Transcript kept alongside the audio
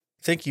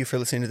Thank you for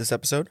listening to this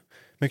episode.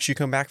 Make sure you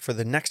come back for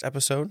the next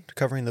episode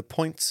covering the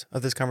points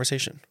of this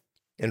conversation.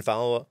 And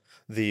follow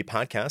the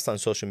podcast on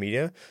social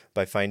media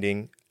by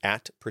finding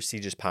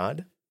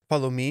 @Prestigious_Pod.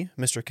 Follow me,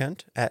 Mr.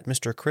 Kent, at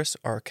Mr. Chris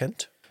R.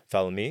 Kent.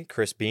 Follow me,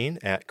 Chris Bean,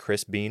 at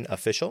Chris Bean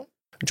Official.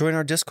 Join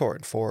our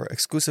Discord for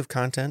exclusive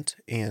content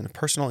and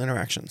personal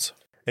interactions.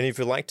 And if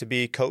you'd like to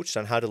be coached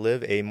on how to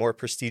live a more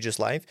prestigious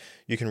life,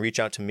 you can reach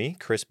out to me,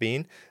 Chris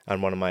Bean,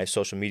 on one of my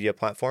social media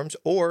platforms,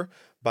 or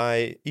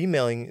by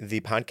emailing the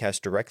podcast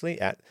directly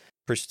at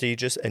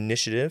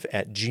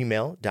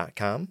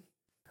prestigiousInitiative@gmail.com.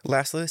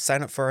 Lastly,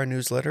 sign up for our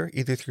newsletter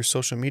either through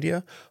social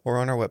media or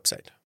on our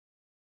website.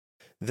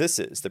 This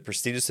is the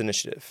Prestigious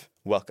Initiative.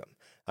 Welcome.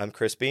 I'm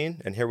Chris Bean,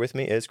 and here with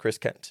me is Chris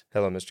Kent.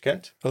 Hello, Mr.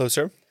 Kent. Hello,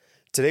 sir.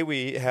 Today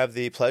we have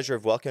the pleasure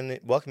of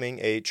welcoming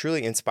a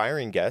truly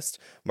inspiring guest,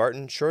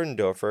 Martin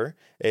Schoendorfer,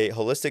 a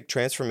holistic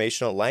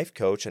transformational life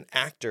coach and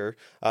actor.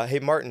 Hey,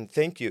 Martin,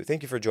 thank you.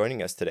 Thank you for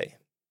joining us today.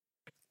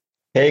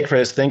 Hey,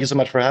 Chris. Thank you so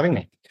much for having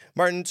me.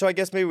 Martin, so I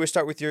guess maybe we'll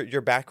start with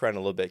your background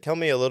a little bit. Tell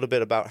me a little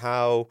bit about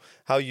how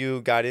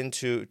you got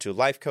into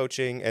life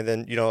coaching, and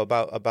then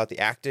about the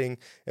acting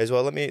as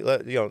well.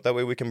 That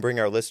way we can bring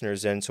our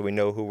listeners in so we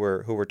know who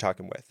we're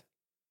talking with.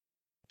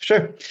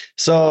 Sure.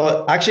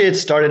 So actually, it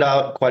started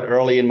out quite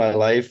early in my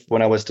life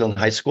when I was still in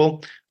high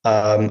school.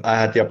 I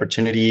had the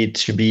opportunity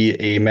to be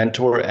a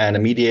mentor and a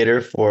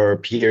mediator for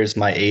peers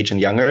my age and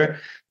younger.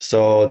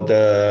 So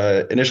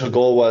the initial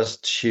goal was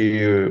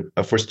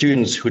for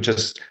students who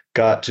just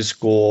got to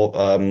school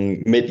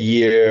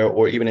mid-year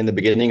or even in the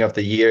beginning of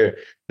the year,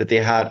 that they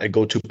had a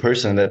go-to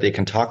person that they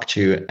can talk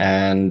to.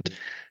 And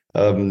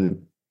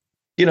when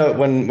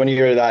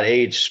you're that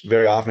age,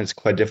 very often it's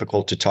quite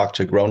difficult to talk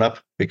to a grown-up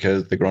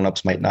because the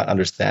grown-ups might not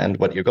understand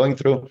what you're going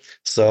through.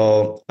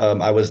 So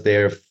I was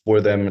there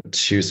for them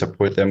to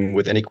support them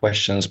with any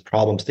questions,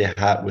 problems they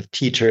had with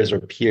teachers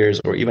or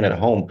peers or even at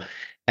home.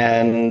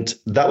 And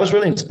that was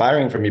really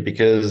inspiring for me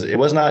because it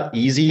was not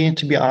easy,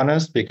 to be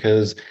honest,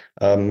 because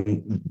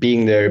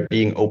being there,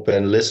 being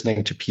open,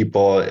 listening to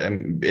people,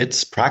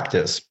 it's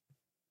practice.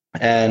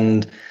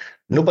 And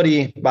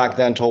nobody back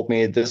then told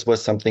me this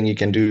was something you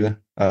can do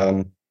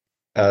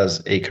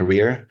as a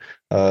career.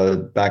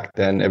 Back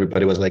then,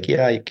 everybody was like,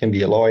 yeah, you can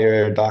be a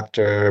lawyer,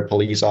 doctor,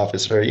 police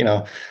officer,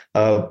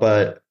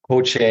 but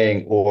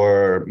coaching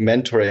or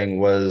mentoring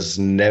was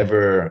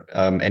never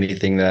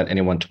anything that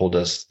anyone told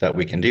us that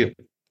we can do.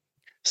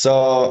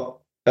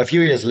 So a few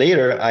years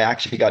later, I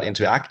actually got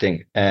into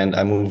acting and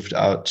I moved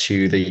out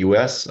to the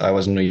US. I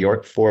was in New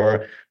York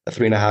for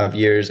 3.5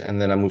 years,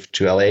 and then I moved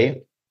to LA.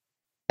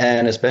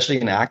 And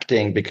especially in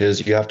acting,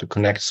 because you have to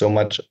connect so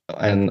much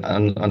and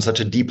on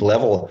such a deep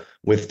level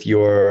with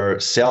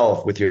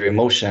yourself, with your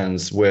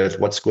emotions, with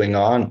what's going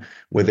on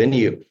within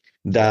you,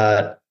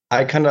 that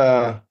I kind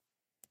of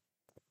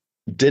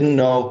didn't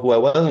know who I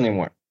was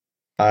anymore.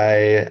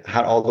 I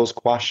had all those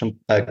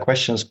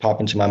questions pop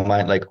into my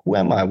mind, like, who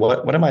am I?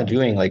 What am I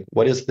doing? Like,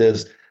 what is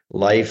this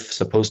life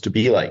supposed to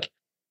be like?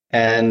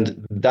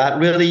 And that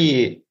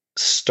really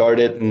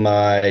started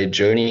my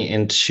journey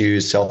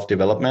into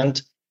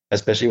self-development.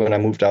 Especially when I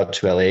moved out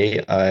to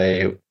LA,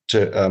 I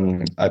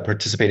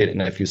participated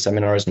in a few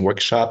seminars and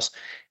workshops,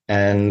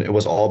 and it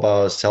was all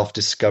about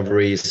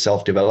self-discovery,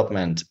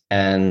 self-development.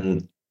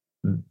 And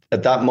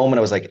at that moment,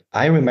 I was like,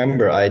 I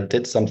remember I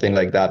did something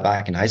like that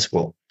back in high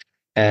school.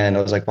 And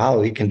I was like,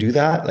 wow, you can do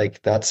that?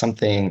 Like, that's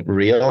something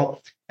real.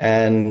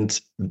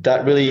 And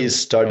that really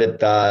started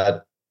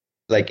that,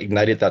 like,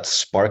 ignited that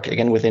spark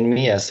again within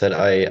me. I said,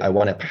 I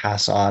want to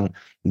pass on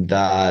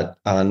that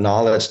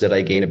knowledge that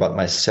I gained about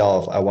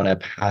myself. I want to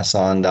pass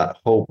on that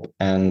hope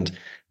and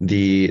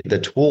the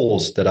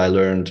tools that I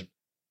learned,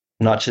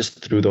 not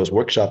just through those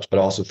workshops, but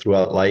also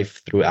throughout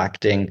life, through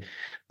acting.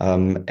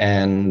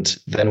 And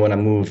then when I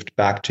moved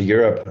back to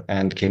Europe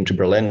and came to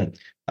Berlin,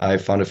 I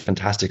found a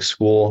fantastic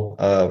school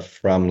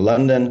from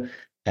London,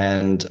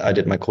 and I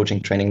did my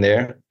coaching training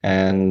there.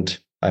 And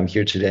I'm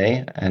here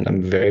today, and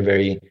I'm very,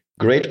 very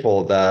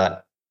grateful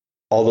that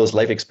all those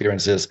life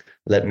experiences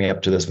led me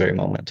up to this very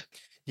moment.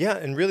 Yeah,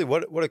 and really,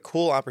 what a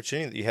cool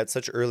opportunity that you had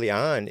such early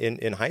on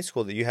in high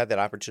school, that you had that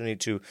opportunity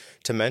to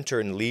mentor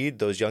and lead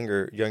those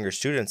younger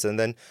students, and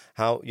then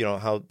how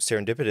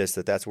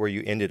serendipitous that's where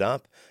you ended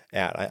up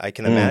at. I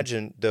can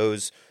imagine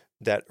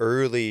that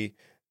early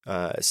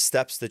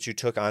steps that you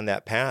took on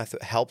that path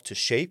helped to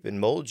shape and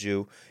mold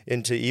you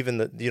into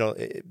even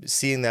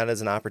seeing that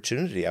as an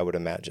opportunity, I would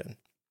imagine.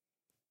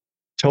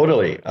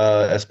 Totally,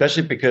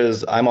 especially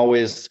because I'm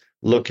always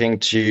looking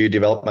to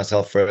develop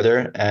myself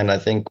further. And I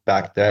think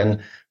back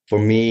then, for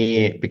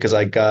me, because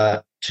I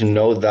got to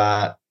know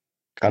that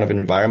kind of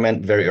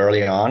environment very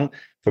early on,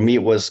 for me,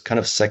 it was kind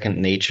of second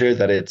nature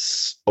that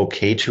it's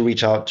okay to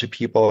reach out to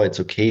people.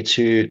 It's okay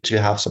to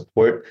have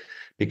support,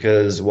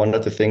 because one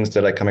of the things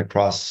that I come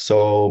across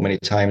so many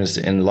times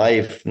in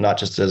life, not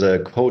just as a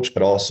coach,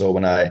 but also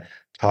when I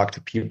talk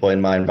to people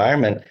in my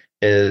environment,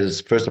 is,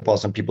 first of all,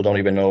 some people don't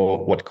even know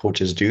what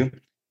coaches do.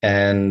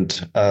 And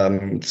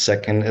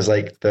second is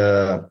like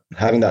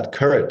having that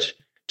courage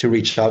to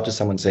reach out to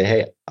someone and say,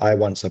 hey, I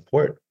want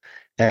support.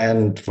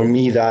 And for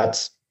me,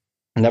 that's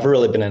never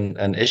really been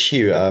an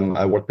issue.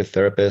 I work with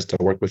therapists,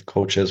 I work with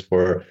coaches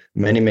for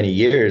many, many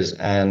years,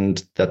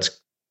 and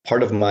that's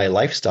part of my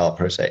lifestyle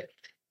per se.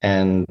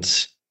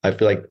 And I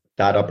feel like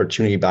that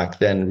opportunity back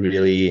then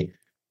really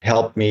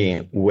helped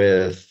me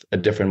with a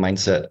different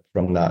mindset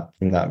from that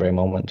very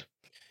moment.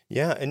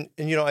 Yeah, and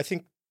I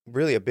think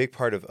really a big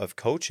part of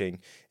coaching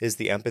is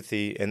the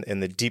empathy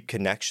and the deep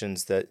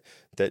connections that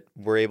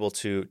we're able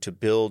to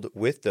build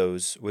with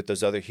those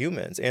other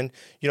humans. And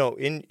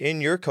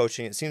in your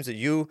coaching, it seems that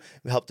you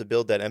help to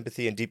build that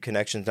empathy and deep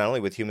connections not only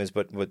with humans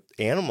but with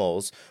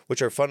animals,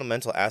 which are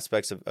fundamental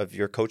aspects of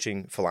your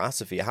coaching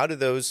philosophy. How do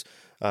those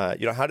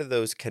how do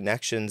those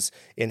connections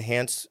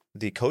enhance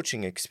the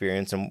coaching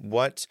experience, and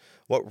what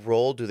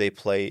role do they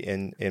play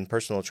in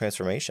personal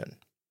transformation?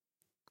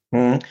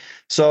 Mhm.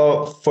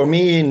 So for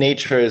me,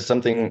 nature is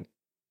something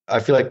I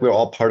feel like we're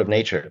all part of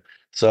nature.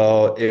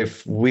 So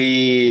if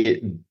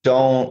we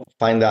don't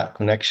find that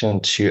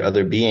connection to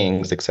other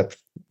beings except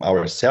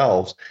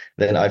ourselves,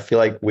 then I feel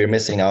like we're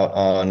missing out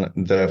on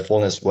the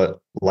fullness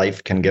what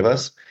life can give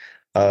us.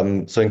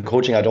 So in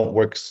coaching, I don't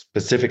work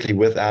specifically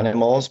with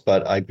animals,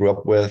 but I grew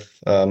up with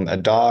a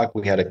dog.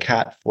 We had a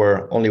cat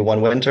for only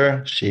one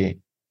winter. She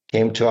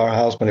came to our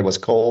house when it was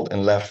cold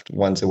and left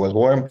once it was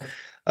warm.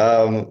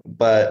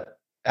 But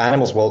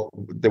animals, well,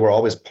 they were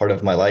always part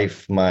of my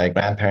life. My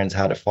grandparents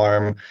had a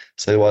farm,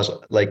 so it was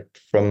like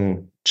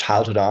from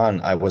childhood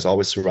on, I was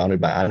always surrounded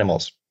by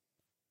animals.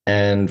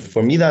 And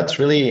for me, that's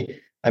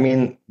really, I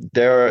mean,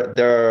 there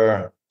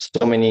are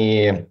so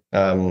many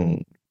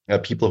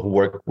people who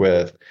work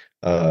with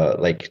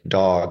like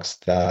dogs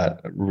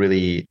that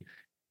really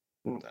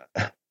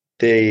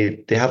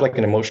they have like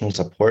an emotional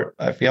support,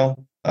 I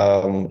feel.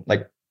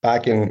 Like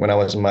back in when I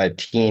was in my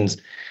teens,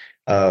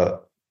 uh,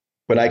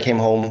 when I came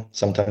home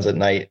sometimes at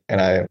night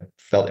and I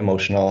felt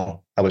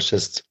emotional, I was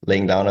just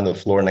laying down on the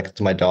floor next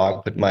to my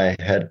dog, put my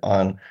head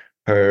on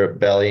her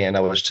belly, and I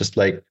was just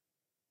like,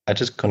 I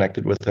just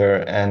connected with her,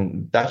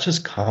 and that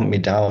just calmed me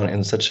down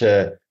in such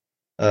a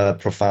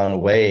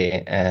profound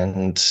way.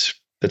 And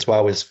that's why I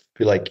always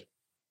feel like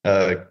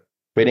uh,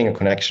 creating a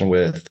connection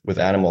with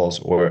animals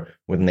or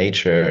with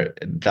nature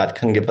that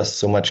can give us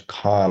so much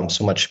calm,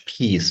 so much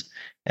peace,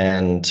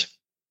 and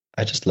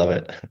I just love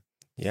it.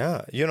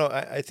 Yeah,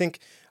 I think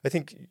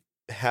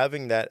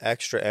having that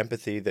extra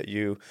empathy that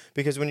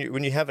because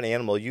when you have an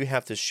animal, you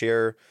have to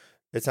share.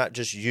 It's not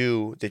just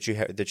you that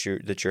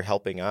you're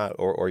helping out,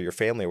 or your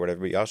family or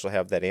whatever. But you also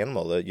have that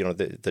animal,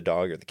 the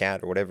dog or the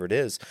cat or whatever it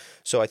is.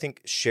 So I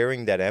think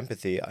sharing that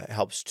empathy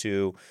helps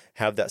to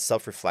have that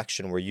self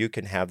reflection where you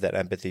can have that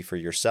empathy for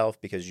yourself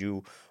because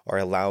you are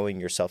allowing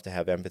yourself to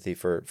have empathy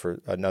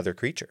for another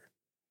creature.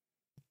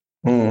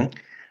 Mhm.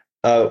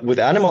 With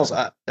animals,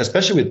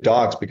 especially with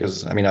dogs,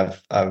 because I mean,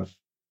 I've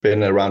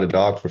been around a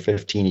dog for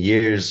 15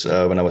 years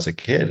when I was a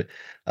kid,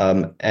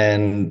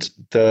 and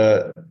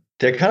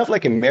they're kind of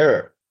like a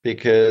mirror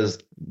because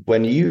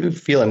when you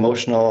feel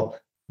emotional,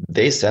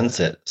 they sense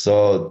it.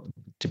 So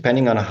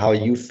depending on how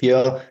you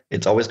feel,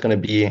 it's always going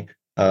to be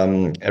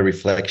a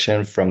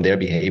reflection from their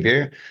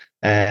behavior.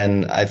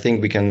 And I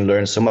think we can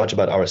learn so much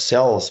about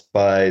ourselves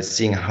by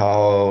seeing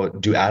how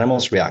do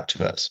animals react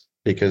to us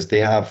because they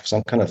have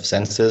some kind of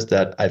senses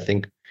that I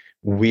think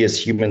we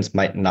as humans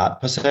might not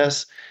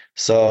possess.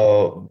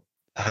 So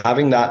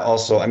having that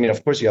also, I mean,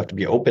 of course, you have to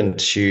be open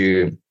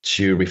to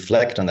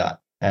reflect on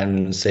that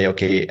and say,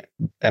 okay,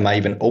 am I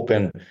even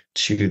open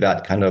to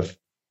that kind of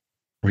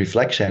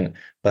reflection?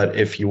 But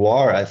if you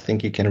are, I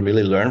think you can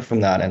really learn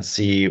from that and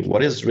see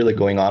what is really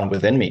going on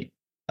within me,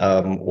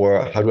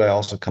 or how do I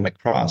also come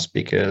across?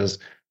 Because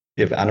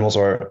if animals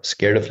are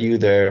scared of you,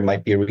 there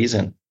might be a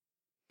reason.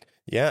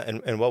 Yeah,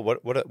 and well,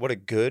 what a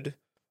good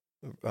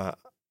uh,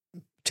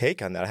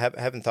 take on that.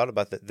 I haven't thought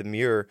about the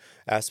mirror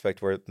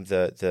aspect where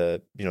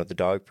the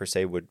dog per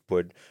se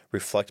would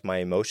reflect my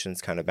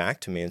emotions kind of back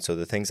to me, and so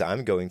the things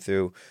I'm going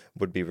through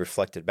would be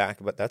reflected back.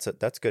 But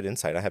that's good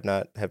insight. I have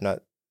not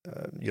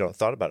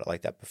thought about it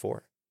like that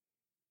before.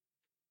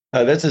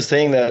 That's a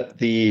saying that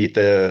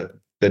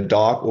the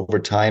dog over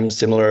time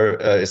similar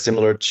is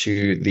similar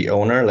to the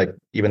owner, like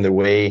even the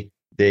way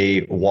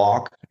they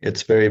walk.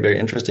 It's very, very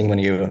interesting when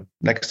you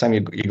next time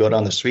you go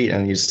down the street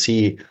and you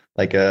see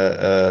like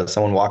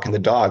someone walking the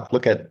dog,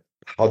 look at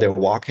how they're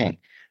walking.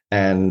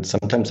 And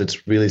sometimes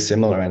it's really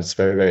similar and it's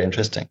very, very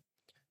interesting.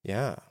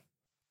 Yeah.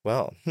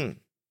 Well,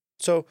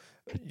 So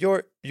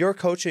your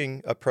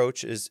coaching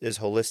approach is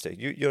holistic.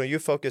 You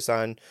focus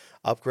on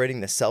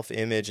upgrading the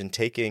self-image and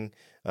taking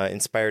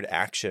inspired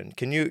action.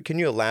 Can you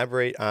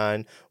elaborate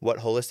on what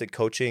holistic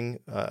coaching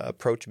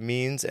approach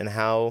means and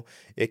how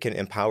it can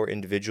empower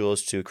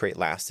individuals to create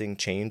lasting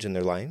change in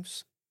their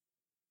lives?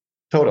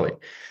 Totally.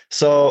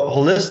 So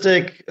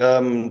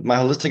my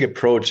holistic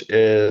approach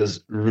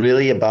is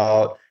really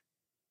about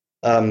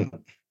um,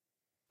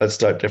 let's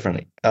start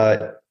differently.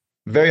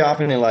 Very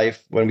often in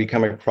life, when we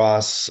come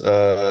across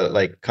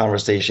like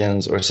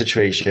conversations or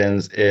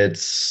situations,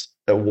 it's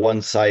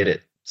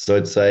one-sided. So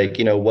it's like,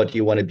 what do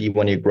you want to be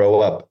when you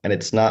grow up? And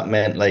it's not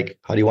meant like,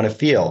 how do you want to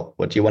feel?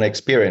 What do you want to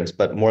experience?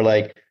 But more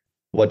like,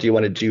 what do you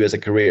want to do as a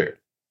career?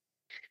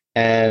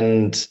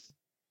 And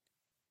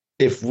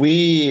if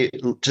we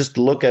just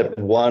look at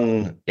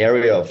one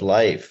area of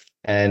life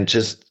and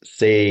just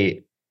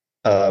say,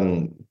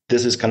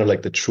 this is kind of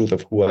like the truth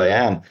of who I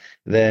am,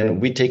 then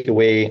we take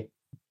away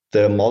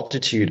the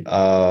multitude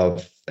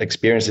of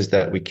experiences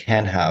that we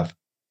can have.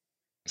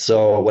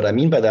 So what I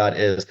mean by that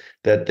is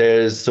that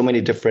there's so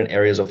many different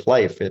areas of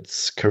life.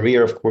 It's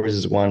career, of course,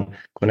 is one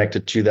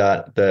connected to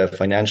that, the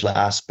financial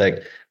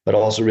aspect, but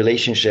also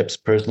relationships,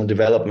 personal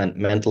development,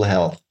 mental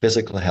health,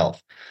 physical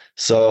health.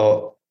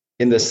 So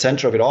in the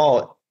center of it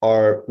all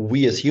are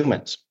we as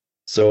humans.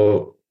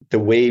 So the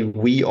way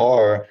we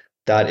are,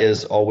 that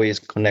is always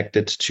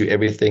connected to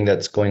everything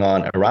that's going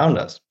on around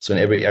us. So in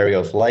every area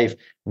of life,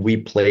 we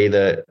play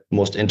the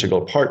most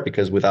integral part,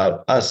 because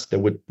without us, there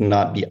would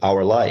not be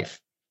our life.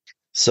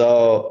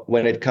 So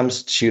when it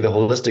comes to the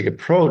holistic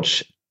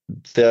approach,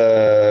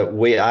 the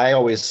way I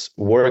always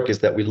work is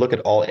that we look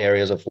at all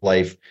areas of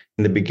life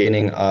in the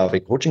beginning of a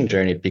coaching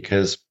journey,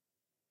 because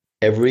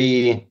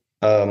every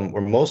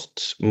or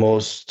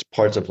most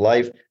parts of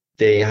life,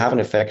 they have an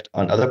effect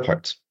on other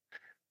parts.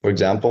 For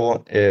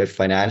example, if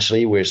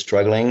financially we're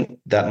struggling,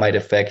 that might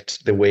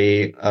affect the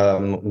way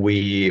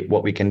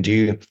what we can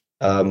do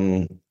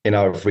in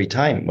our free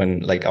time,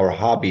 when like our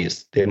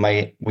hobbies, we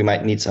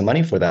might need some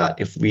money for that.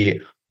 If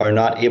we are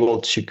not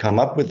able to come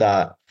up with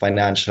that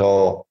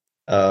financial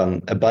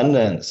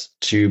abundance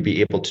to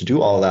be able to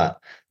do all that,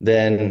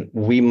 then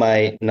we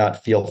might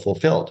not feel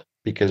fulfilled,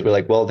 because we're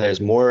like, well,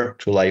 there's more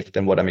to life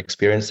than what I'm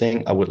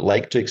experiencing. I would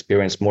like to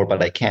experience more,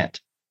 but I can't.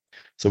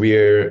 So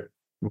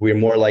we're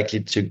more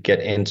likely to get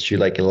into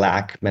like a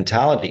lack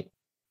mentality.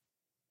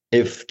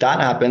 If that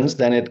happens,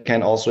 then it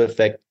can also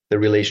affect the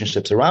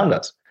relationships around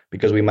us,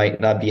 because we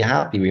might not be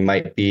happy. We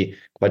might be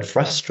quite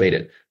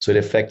frustrated. So it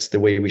affects the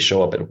way we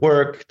show up at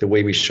work, the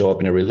way we show up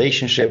in a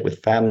relationship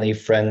with family,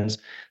 friends.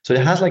 So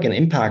it has like an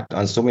impact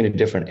on so many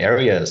different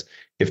areas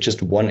if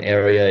just one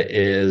area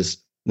is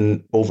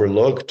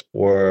overlooked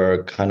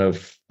or kind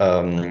of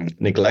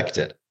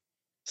neglected.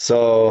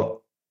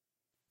 So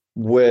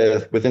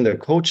within the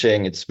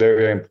coaching, it's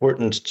very, very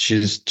important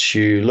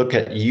to look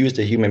at you as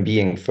the human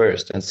being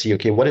first and see,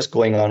 okay, what is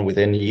going on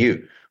within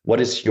you? What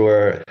is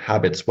your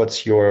habits?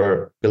 What's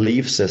your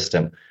belief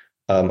system?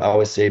 I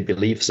always say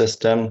belief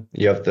system.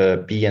 You have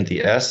the B and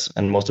the S,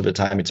 and most of the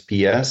time it's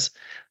PS,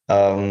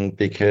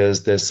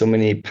 because there's so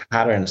many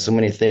patterns, so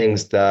many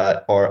things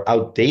that are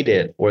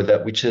outdated, or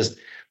that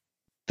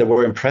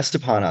were impressed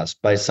upon us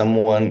by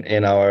someone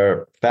in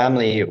our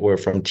family or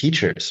from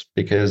teachers,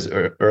 because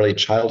early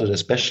childhood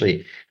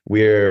especially,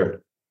 we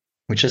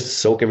just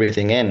soak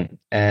everything in,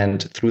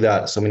 and through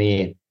that so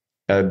many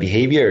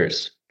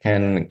behaviors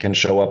can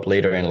show up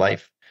later in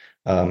life.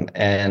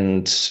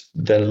 And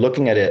then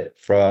looking at it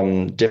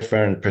from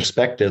different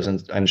perspectives,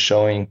 and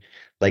showing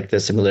like the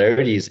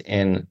similarities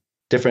in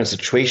different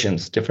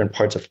situations, different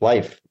parts of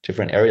life,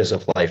 different areas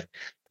of life,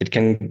 it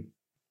can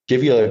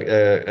give you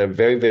a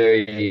very,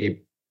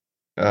 very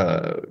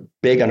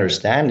big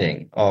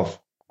understanding of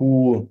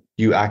who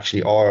you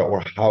actually are,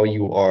 or how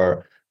you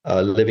are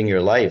living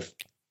your life.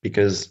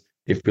 Because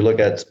if we look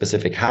at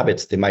specific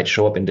habits, they might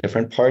show up in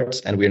different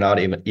parts, and we're not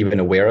even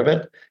aware of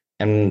it.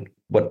 And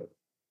what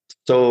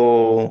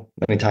so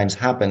many times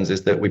happens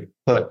is that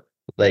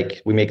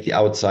we make the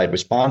outside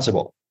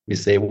responsible. We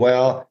say,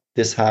 well,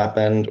 this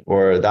happened,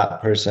 or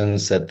that person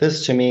said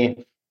this to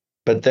me.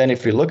 But then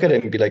if we look at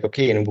it and be like,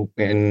 okay,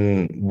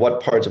 in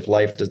what parts of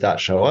life does that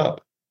show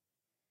up?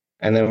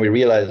 And then we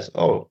realize,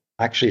 oh,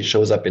 actually it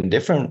shows up in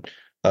different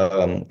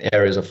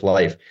areas of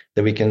life,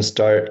 that we can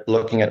start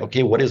looking at,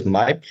 okay, what is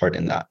my part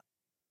in that?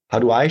 How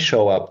do I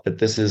show up that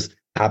this is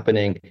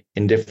happening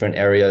in different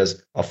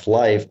areas of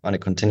life on a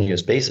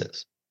continuous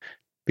basis?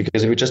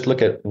 Because if we just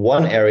look at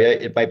one area,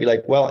 it might be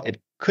like, well,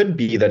 it could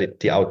be that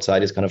the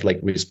outside is kind of like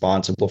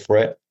responsible for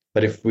it.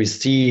 But if we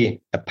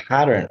see a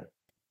pattern,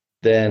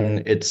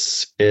 then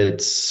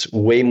it's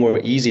way more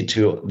easy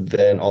to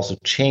then also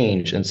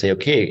change and say,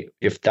 okay,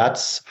 if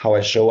that's how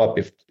I show up,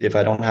 if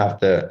I don't have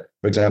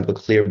for example,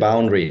 clear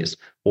boundaries,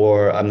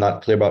 or I'm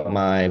not clear about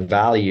my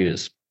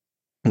values,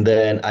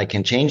 then I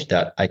can change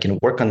that. I can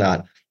work on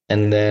that.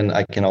 And then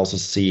I can also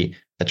see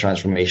a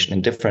transformation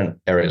in different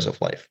areas of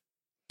life.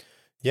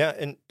 Yeah.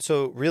 And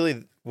so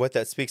really what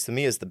that speaks to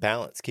me is the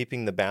balance,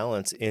 keeping the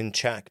balance in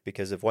check,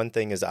 because if one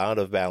thing is out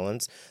of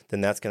balance,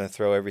 then that's going to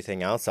throw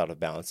everything else out of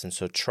balance. And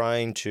so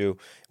trying to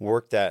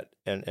work that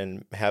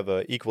and have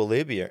a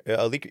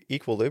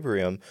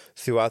equilibrium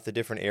throughout the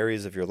different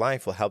areas of your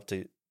life will help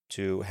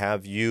to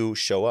have you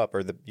show up,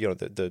 or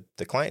the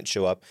client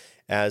show up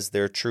as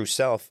their true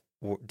self,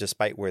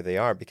 despite where they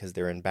are, because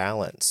they're in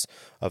balance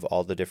of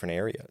all the different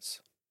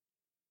areas.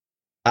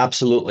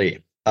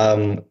 Absolutely.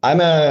 I'm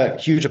a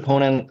huge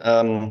opponent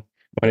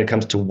when it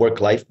comes to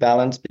work-life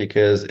balance,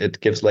 because it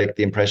gives like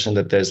the impression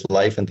that there's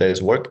life and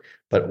there's work,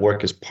 but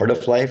work is part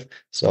of life.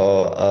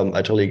 So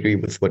I totally agree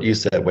with what you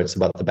said, where it's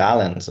about the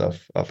balance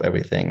of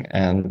everything.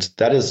 And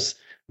that is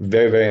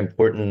very, very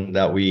important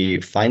that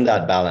we find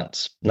that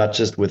balance, not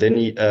just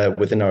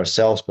within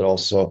ourselves, but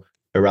also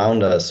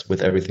around us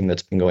with everything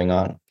that's been going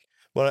on.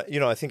 Well,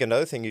 I think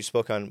another thing you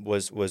spoke on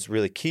was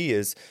really key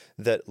is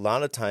that a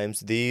lot of times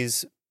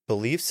these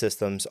belief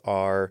systems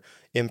are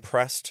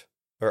impressed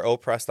or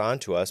oppressed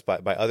onto us by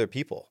other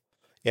people.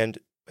 And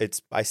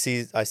I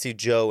see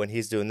Joe and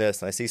he's doing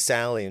this, and I see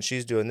Sally and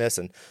she's doing this,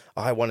 and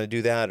I want to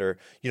do that, or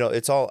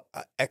it's all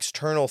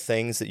external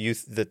things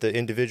that the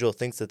individual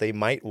thinks that they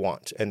might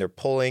want, and they're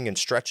pulling and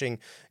stretching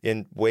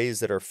in ways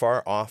that are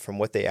far off from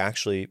what they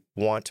actually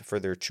want for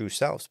their true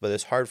selves. But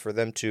it's hard for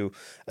them to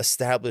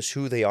establish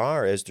who they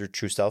are as their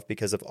true self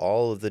because of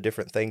all of the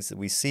different things that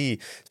we see,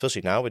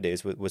 especially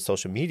nowadays with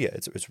social media.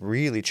 It's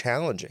really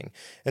challenging.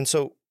 And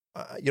so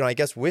I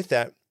guess with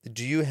that,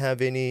 do you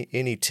have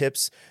any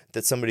tips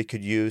that somebody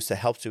could use to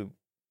help to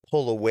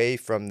pull away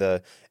from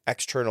the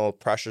external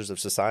pressures of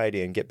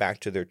society and get back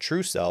to their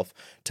true self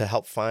to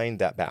help find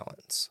that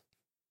balance?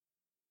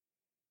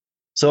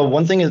 So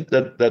one thing is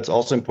that's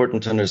also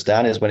important to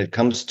understand is when it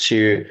comes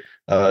to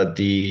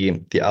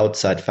the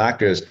outside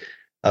factors,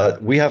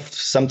 we have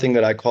something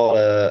that I call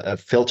a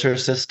filter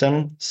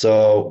system.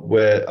 So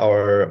where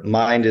our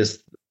mind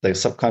is the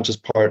subconscious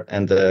part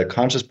and the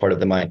conscious part of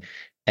the mind.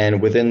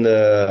 And within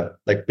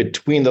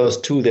between those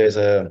two, there's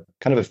a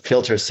kind of a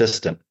filter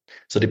system.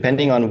 So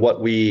depending on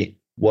what we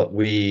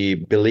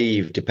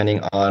believe,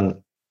 depending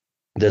on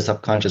the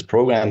subconscious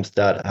programs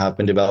that have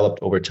been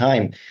developed over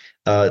time,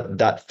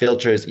 that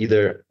filter is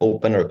either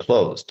open or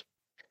closed.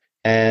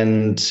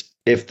 And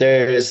if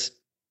there's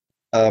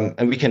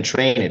and we can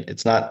train it.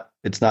 It's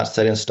not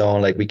set in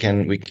stone. Like we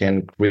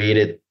can create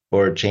it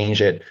or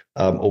change it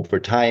over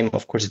time.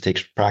 Of course, it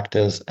takes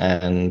practice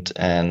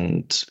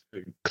and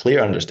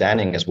clear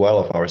understanding as well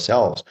of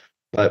ourselves,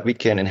 but we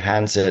can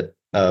enhance it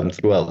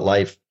throughout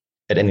life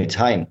at any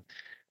time.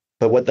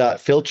 But what that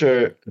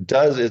filter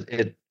does is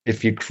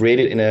if you create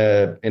it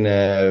in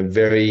a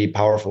very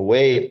powerful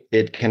way,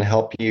 it can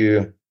help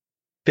you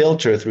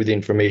filter through the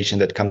information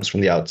that comes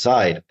from the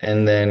outside,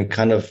 and then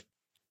kind of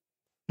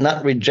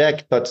not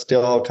reject, but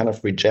still kind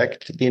of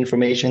reject the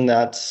information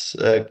that's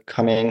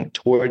coming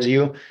towards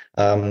you.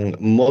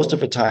 Most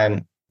of the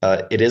time,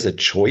 it is a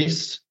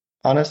choice,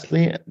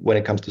 honestly, when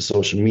it comes to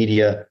social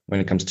media, when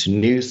it comes to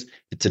news.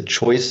 It's a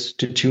choice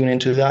to tune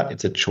into that.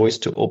 It's a choice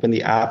to open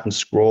the app and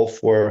scroll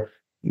for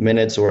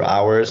minutes or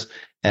hours.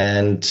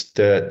 And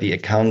the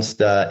accounts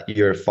that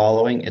you're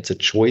following, it's a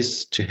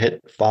choice to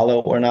hit follow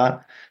or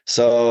not.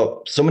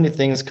 So many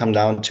things come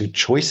down to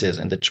choices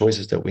and the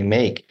choices that we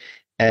make.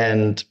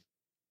 And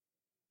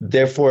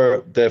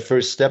therefore, the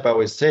first step I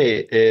would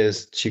say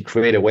is to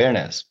create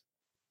awareness.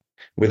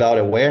 Without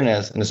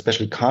awareness, and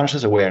especially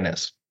conscious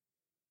awareness,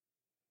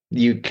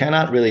 you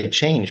cannot really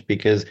change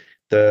because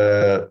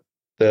the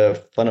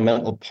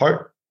fundamental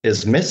part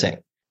is missing.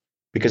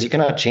 Because you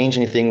cannot change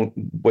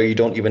anything where you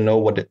don't even know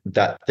what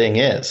that thing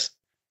is.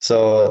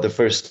 So the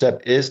first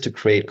step is to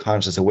create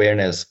conscious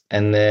awareness.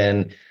 And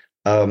then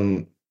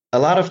a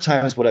lot of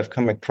times what I've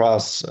come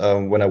across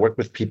when I work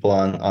with people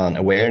on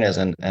awareness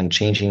and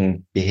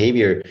changing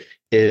behavior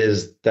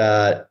is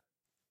that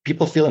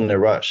people feel in a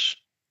rush.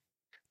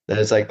 That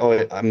it's like,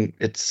 oh,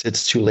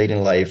 it's too late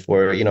in life,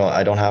 or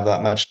I don't have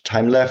that much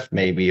time left,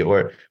 maybe,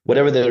 or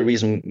whatever the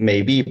reason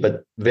may be.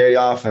 But very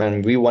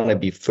often we want to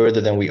be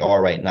further than we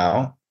are right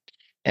now.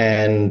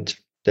 And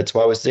that's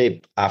why I would say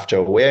after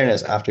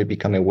awareness, after you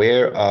become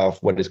aware of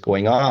what is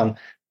going on,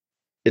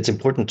 it's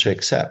important to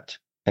accept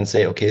and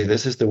say, okay,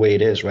 this is the way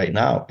it is right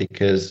now,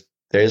 because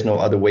there is no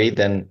other way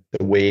than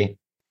the way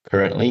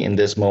currently in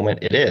this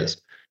moment it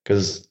is.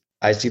 Because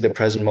I see the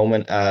present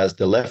moment as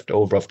the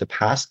leftover of the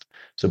past.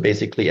 So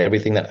basically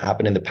everything that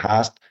happened in the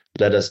past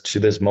led us to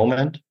this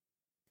moment.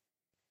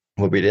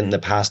 What we did in the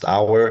past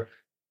hour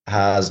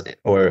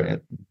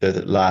or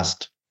the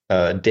last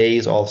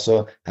days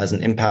also has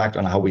an impact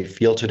on how we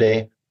feel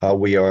today, how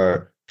we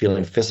are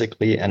feeling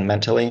physically and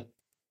mentally.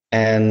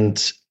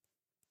 And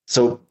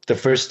so the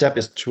first step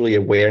is truly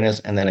awareness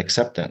and then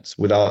acceptance.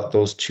 Without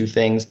those two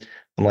things,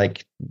 I'm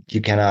like,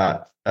 you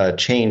cannot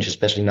change,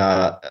 especially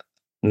not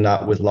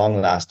with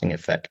long-lasting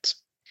effects.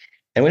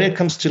 And when it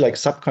comes to like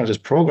subconscious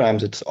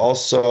programs, it's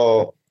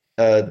also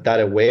that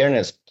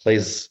awareness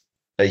plays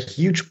a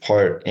huge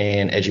part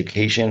in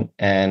education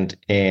and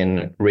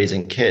in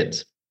raising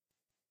kids.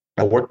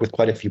 I work with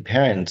quite a few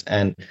parents,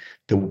 and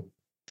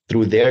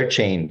through their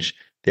change,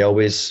 they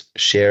always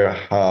share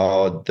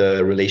how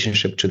the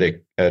relationship to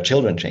their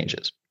children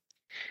changes.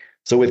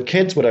 So with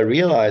kids, what I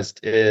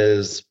realized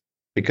is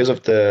because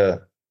of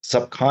the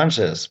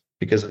subconscious,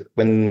 because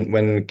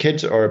when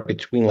kids are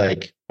between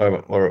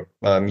or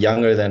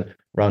younger than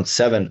around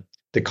 7,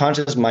 the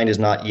conscious mind is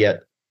not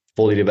yet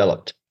fully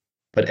developed,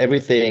 but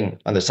everything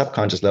on the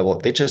subconscious level,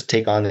 they just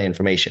take on the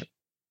information.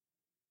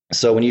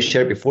 So when you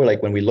shared before,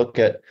 like when we look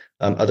at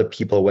other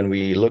people, when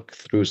we look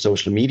through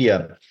social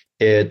media,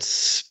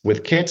 It's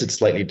with kids, it's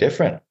slightly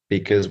different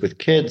because with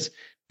kids,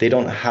 they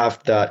don't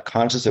have that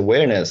conscious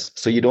awareness.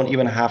 So you don't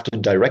even have to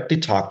directly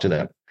talk to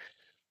them.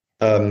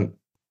 Um,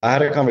 I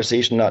had a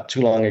conversation not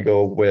too long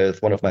ago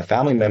with one of my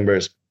family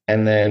members,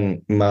 and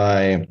then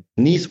my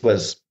niece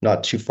was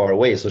not too far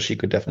away, so she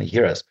could definitely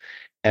hear us.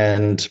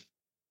 And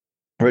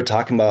we're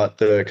talking about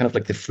the kind of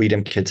like the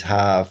freedom kids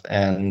have,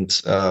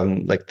 and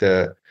like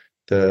the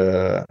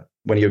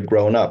when you're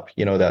grown up,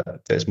 you know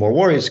that there's more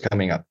worries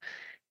coming up.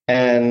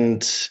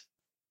 And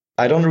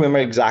I don't remember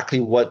exactly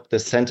what the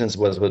sentence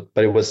was, but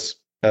it was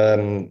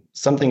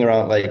something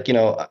around like,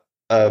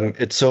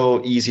 it's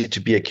so easy to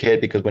be a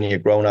kid because when you're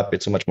grown up,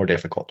 it's so much more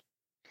difficult.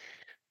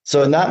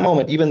 So in that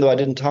moment, even though I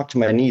didn't talk to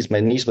my niece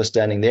was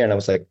standing there, and I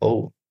was like,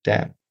 oh,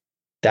 damn,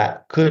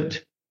 that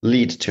could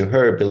lead to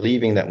her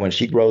believing that when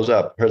she grows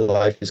up, her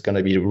life is going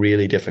to be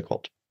really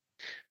difficult.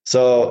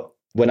 So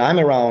when I'm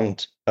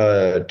around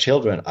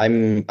children,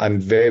 I'm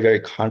very, very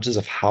conscious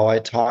of how I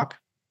talk.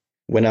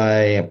 When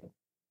I'm,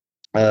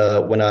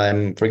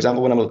 for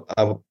example, when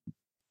I'm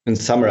in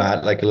summer, I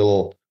had like a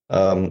little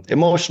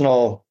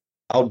emotional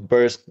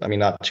outburst. I mean,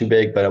 not too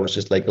big, but I was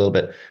just like a little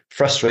bit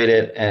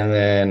frustrated. And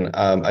then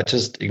I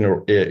just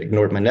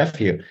ignored my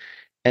nephew.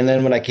 And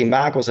then when I came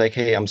back, I was like,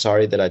 hey, I'm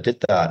sorry that I did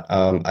that.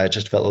 I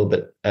just felt a little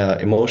bit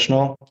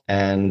emotional.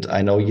 And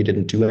I know you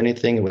didn't do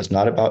anything. It was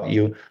not about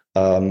you.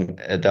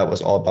 That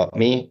was all about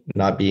me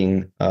not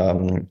being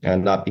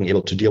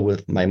able to deal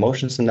with my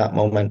emotions in that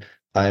moment.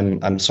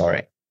 I'm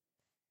sorry.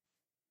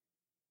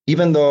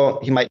 Even though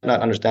he might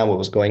not understand what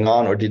was going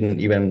on or didn't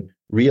even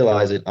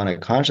realize it on a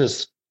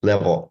conscious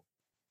level,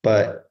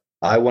 but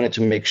I wanted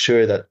to make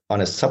sure that on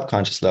a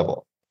subconscious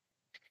level,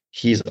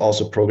 he's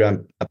also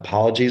programmed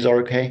apologies are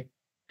okay.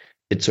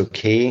 It's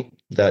okay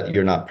that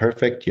you're not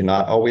perfect. You're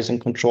not always in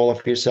control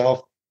of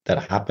yourself.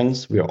 That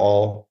happens. We're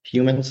all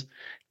humans.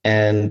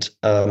 And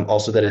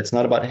also that it's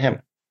not about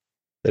him,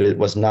 that it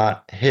was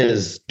not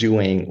his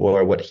doing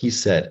or what he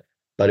said,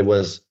 but it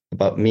was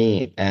about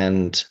me.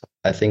 And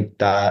I think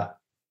that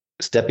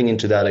stepping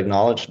into that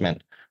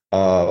acknowledgement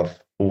of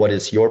what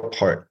is your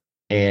part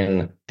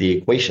in the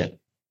equation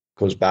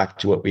goes back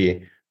to what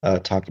we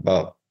talked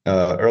about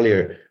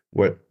earlier.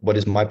 What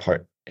is my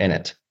part in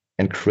it?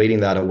 And creating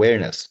that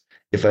awareness.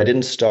 If I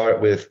didn't start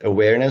with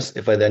awareness,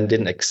 if I then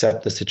didn't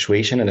accept the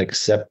situation and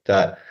accept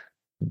that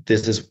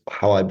this is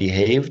how I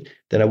behaved,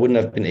 then I wouldn't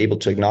have been able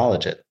to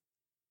acknowledge it.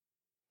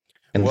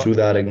 And through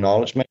that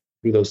acknowledgement,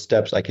 through those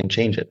steps, I can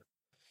change it.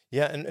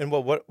 Yeah, and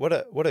well,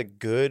 what a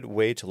good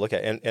way to look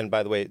at it. And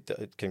by the way,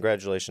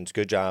 congratulations,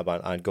 good job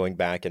on going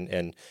back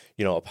and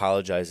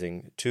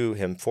apologizing to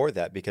him for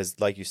that, because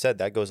like you said,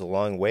 that goes a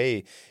long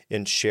way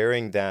in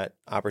sharing that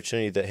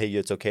opportunity that, hey,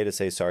 it's okay to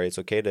say sorry, it's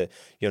okay to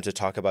to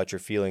talk about your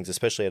feelings,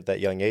 especially at that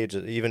young age,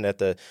 even at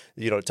the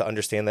to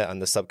understand that on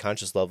the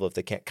subconscious level if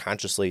they can't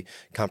consciously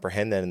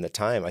comprehend that in the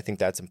time. I think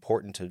that's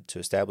important to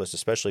establish,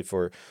 especially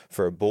for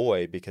a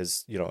boy,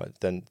 because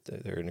then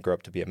they're going to grow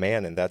up to be a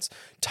man, and that's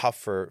tough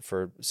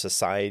for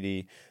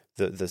society.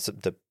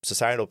 The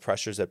societal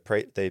pressures that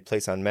they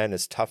place on men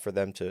is tough for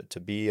them to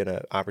be in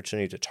an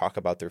opportunity to talk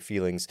about their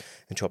feelings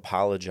and to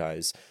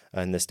apologize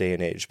in this day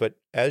and age. But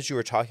as you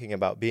were talking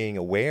about being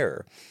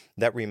aware,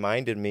 that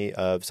reminded me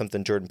of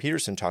something Jordan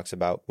Peterson talks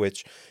about,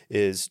 which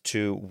is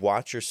to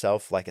watch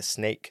yourself like a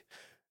snake.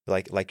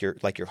 Like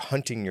you're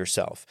hunting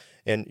yourself,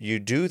 and you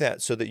do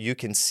that so that you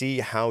can see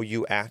how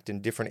you act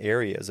in different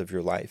areas of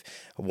your life.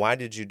 Why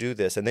did you do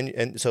this?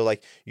 And so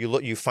like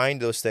you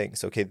find those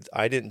things. Okay,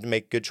 I didn't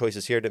make good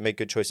choices here. Didn't make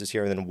good choices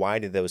here. And then why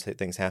did those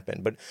things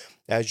happen? But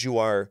as you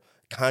are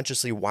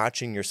consciously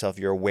watching yourself,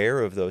 you're aware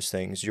of those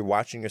things. You're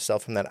watching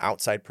yourself from that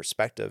outside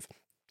perspective.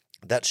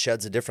 That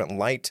sheds a different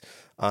light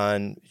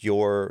on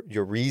your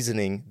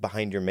reasoning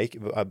behind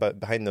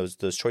behind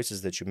those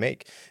choices that you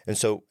make. And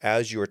so,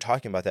 as you were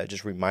talking about that, it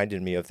just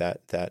reminded me of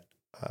that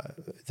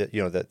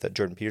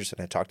Jordan Peterson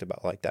had talked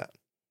about like that.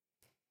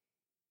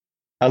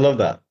 I love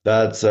that.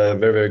 That's a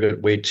very, very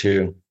good way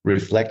to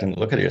reflect and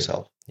look at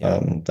yourself. Yeah.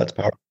 That's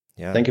powerful.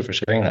 Yeah. Thank you for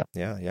sharing that.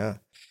 Yeah. Yeah.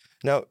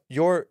 Now,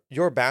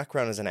 your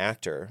background as an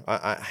actor,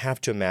 I have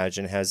to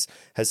imagine, has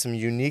some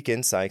unique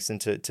insights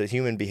into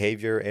human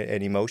behavior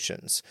and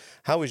emotions.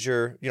 How is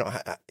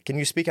can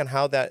you speak on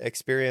how that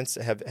experience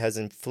has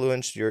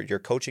influenced your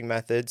coaching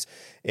methods,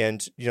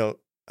 and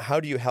how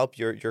do you help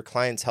your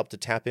clients help to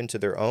tap into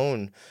their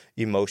own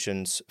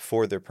emotions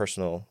for their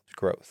personal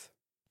growth?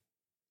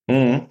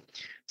 Mm-hmm.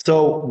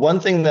 So one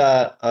thing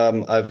that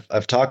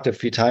I've talked a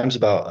few times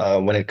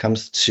about when it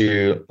comes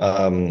to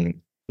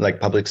like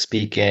public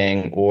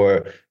speaking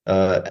or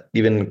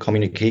even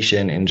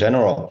communication in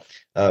general.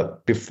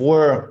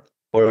 Before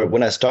or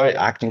when I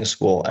started acting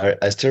school,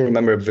 I still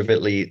remember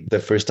vividly the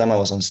first time I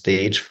was on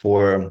stage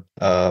during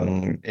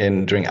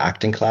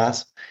acting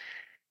class,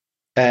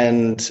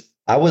 and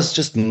I was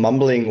just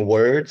mumbling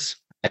words,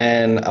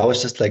 and I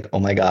was just like, oh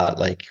my God,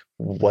 like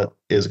what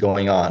is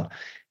going on?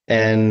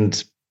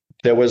 And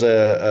there was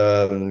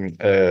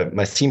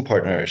my scene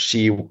partner.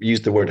 She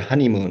used the word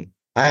honeymoon.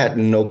 I had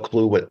no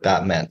clue what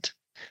that meant.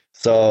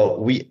 So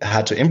we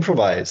had to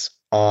improvise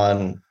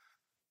on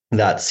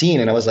that scene,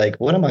 and I was like,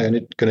 what am I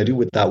going to do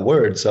with that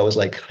word? So I was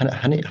like,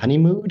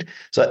 honeymoon.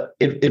 So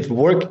it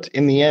worked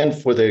in the end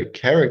for the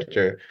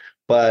character,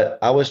 but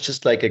I was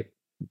just like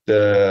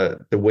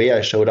the way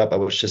I showed up, I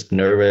was just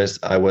nervous,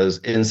 I was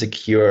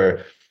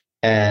insecure,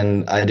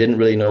 and I didn't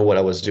really know what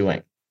I was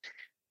doing.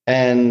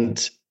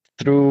 And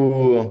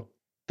through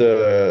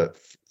the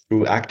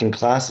through acting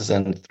classes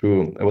and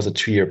through it was a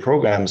 2-year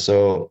program,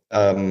 so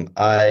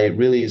I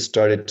really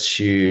started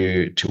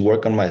to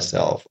work on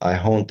myself. I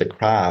honed the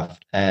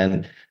craft,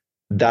 and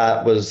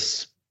that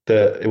was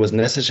it was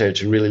necessary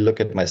to really look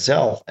at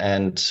myself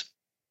and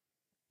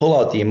pull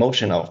out the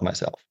emotion out of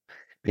myself.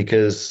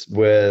 Because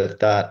with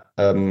that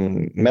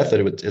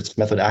method, it's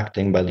method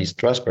acting by Lee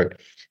Strasberg,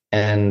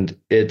 and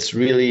it's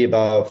really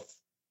about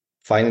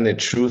finding the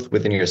truth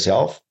within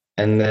yourself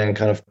and then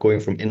kind of going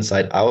from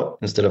inside out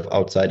instead of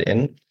outside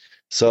in.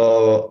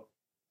 So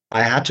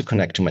I had to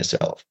connect to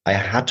myself. I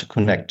had to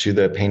connect to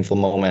the painful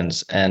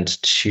moments and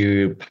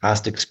to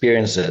past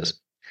experiences.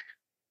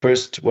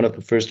 One of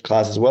the first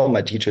classes, well,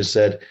 my teacher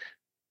said,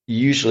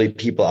 usually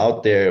people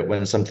out there,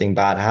 when something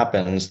bad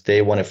happens,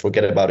 they want to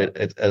forget about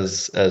it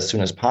as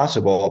soon as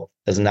possible.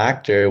 As an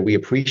actor, we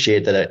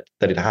appreciate that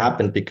it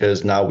happened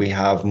because now we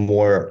have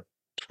more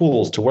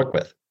tools to work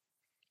with.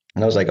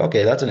 And I was like,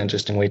 okay, that's an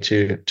interesting way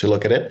to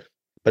look at it.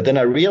 But then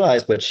I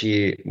realized what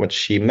she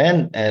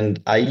meant,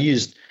 and I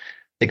used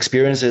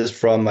experiences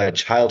from my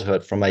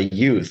childhood, from my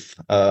youth,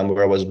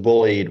 where I was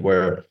bullied,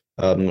 where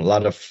a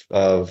lot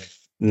of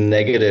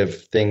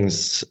negative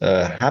things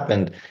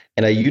happened,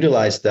 and I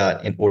utilized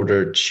that in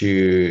order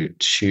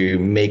to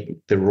make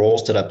the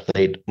roles that I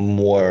played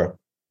more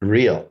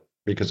real,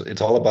 because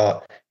it's all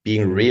about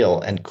being real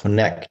and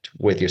connect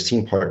with your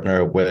scene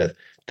partner, with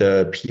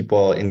the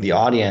people in the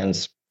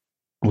audience,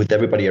 with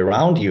everybody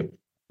around you.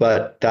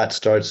 But that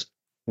starts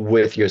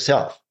with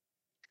yourself.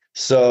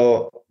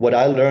 So what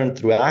I learned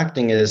through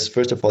acting is,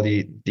 first of all,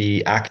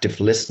 the active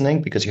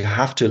listening, because you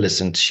have to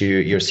listen to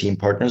your scene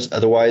partners.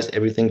 Otherwise,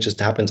 everything just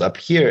happens up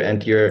here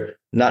and you're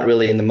not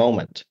really in the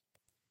moment.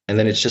 And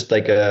then it's just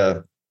like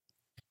a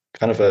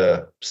kind of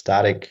a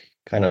static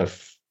kind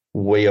of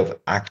way of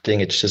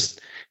acting. It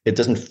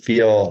doesn't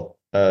feel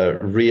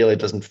real. It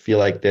doesn't feel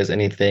like there's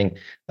anything,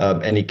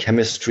 any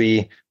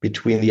chemistry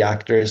between the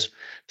actors.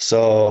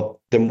 So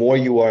the more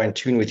you are in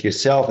tune with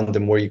yourself and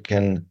the more you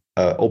can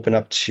open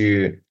up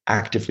to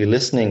actively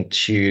listening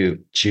to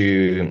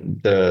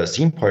the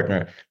scene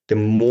partner, the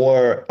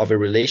more of a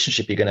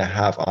relationship you're going to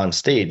have on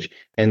stage,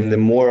 and the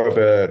more of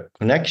a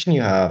connection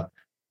you have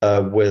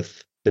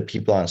with the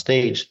people on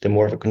stage, the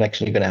more of a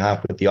connection you're going to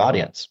have with the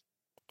audience.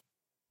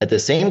 At the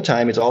same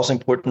time, it's also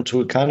important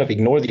to kind of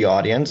ignore the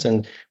audience.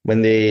 And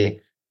I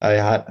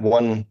had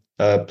one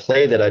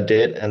play that I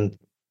did, and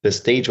the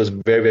stage was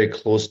very, very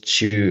close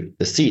to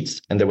the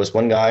seats. And there was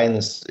one guy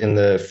in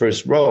the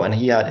first row, and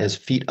he had his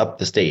feet up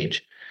the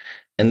stage.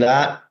 And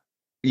that,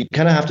 you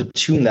kind of have to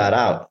tune that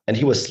out. And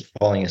he was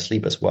falling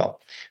asleep as well.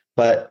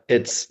 But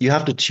you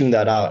have to tune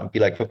that out and be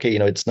like, okay,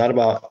 it's not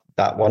about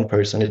that one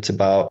person. It's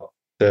about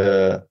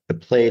the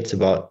play. It's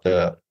about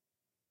the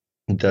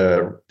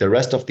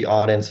rest of the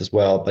audience as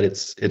well. But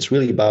it's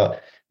really about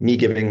me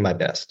giving my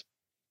best.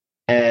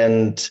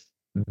 And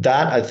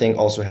that, I think,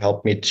 also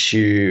helped me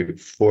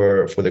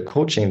for the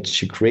coaching,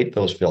 to create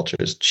those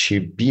filters, to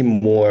be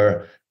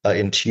more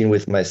in tune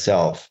with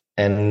myself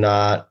and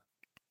not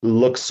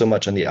look so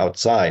much on the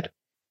outside.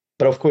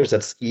 But of course,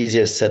 that's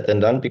easier said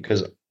than done,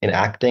 because in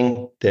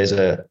acting, there's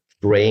a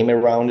frame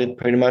around it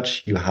pretty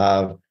much. You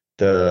have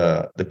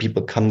the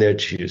people come there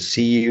to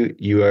see you.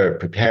 You are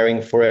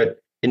preparing for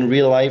it. In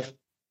real life,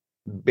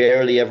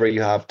 barely ever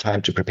you have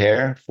time to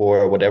prepare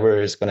for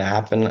whatever is going to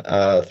happen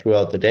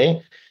throughout the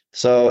day.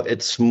 So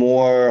it's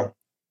more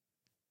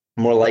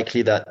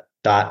likely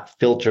that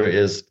filter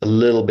is a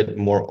little bit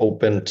more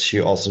open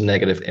to also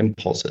negative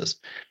impulses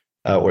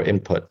or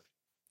input.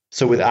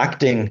 So with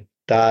acting,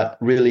 that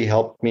really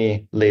helped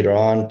me later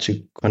on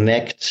to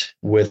connect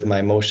with my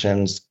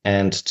emotions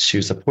and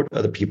to support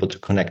other people to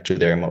connect to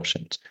their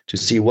emotions, to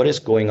see what is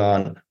going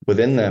on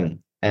within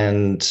them.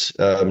 And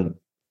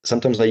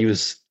sometimes I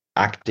use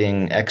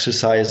acting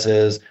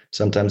exercises.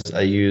 Sometimes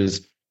I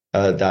use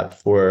that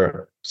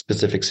for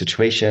specific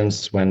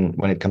situations when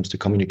it comes to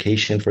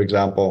communication, for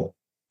example.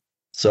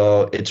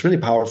 So it's really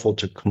powerful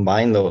to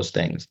combine those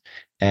things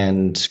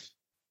and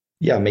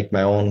make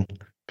my own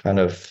kind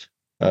of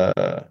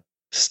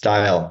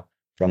style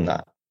from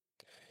that.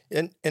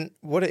 And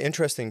what an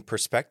interesting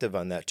perspective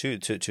on that too,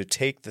 to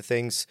take the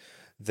things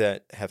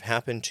that have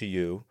happened to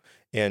you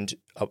and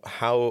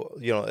how,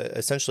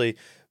 essentially,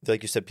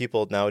 like you said,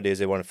 people nowadays,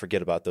 they want to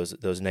forget about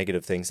those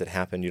negative things that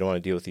happen. You don't want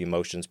to deal with the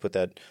emotions,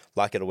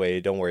 lock it away,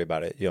 don't worry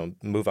about it,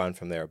 move on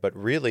from there. But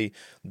really,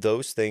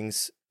 those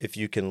things if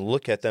you can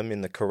look at them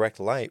in the correct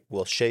light,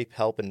 will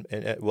help and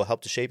will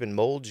help to shape and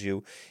mold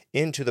you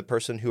into the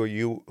person who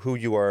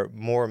you are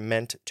more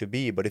meant to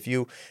be. But if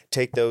you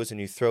take those and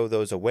you throw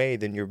those away,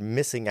 then you're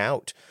missing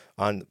out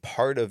on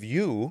part of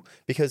you,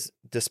 because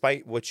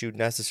despite what you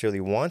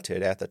necessarily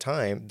wanted at the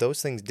time,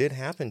 those things did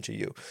happen to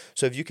you.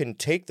 So if you can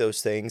take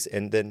those things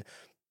and then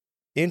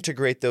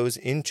integrate those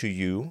into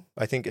you.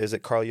 I think, as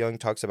it Carl Jung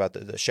talks about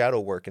the shadow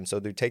work. And so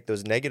they take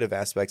those negative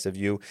aspects of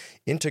you,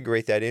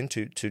 integrate that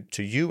into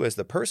to you as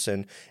the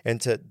person, and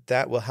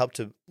that will help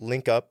to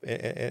link up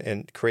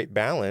and create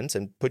balance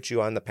and put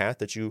you on the path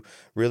that you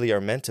really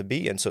are meant to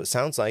be. And so it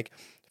sounds like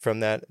from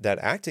that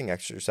acting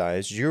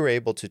exercise, you're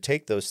able to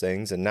take those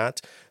things and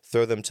not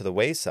throw them to the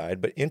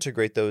wayside, but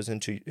integrate those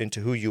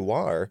into who you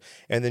are.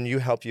 And then you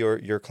help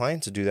your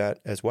clients to do that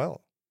as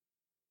well.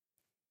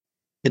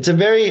 It's a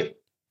very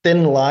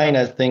thin line,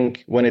 I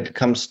think, when it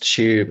comes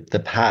to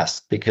the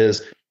past,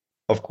 because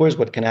of course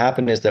what can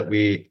happen is that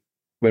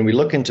when we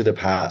look into the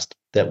past,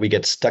 that we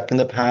get stuck in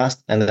the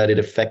past and that it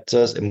affects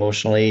us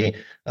emotionally,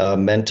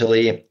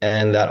 mentally,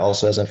 and that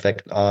also has an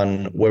effect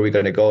on where we're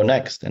going to go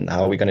next and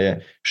how we're going to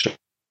show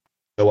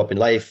up in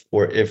life,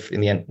 or if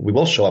in the end we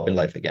will show up in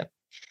life again.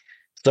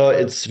 So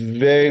it's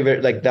very,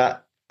 very like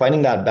that.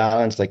 Finding that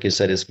balance, like you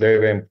said, is very,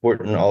 very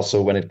important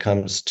also when it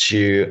comes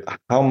to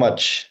how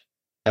much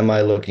am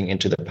I looking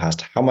into the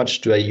past? How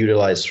much do I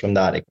utilize from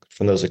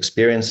those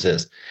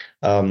experiences?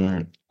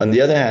 On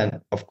the other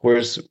hand, of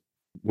course,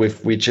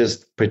 if we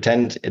just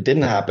pretend it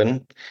didn't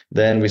happen,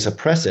 then we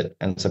suppress it.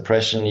 And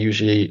suppression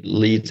usually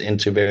leads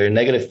into very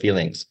negative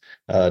feelings,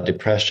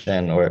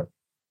 depression, or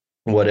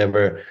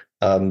whatever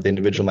the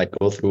individual might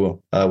go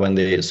through when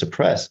they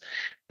suppress.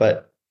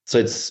 But so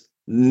it's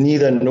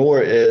neither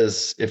nor.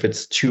 Is if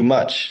it's too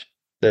much,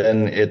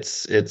 then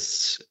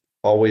it's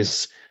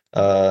always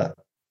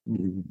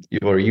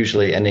you're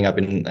usually ending up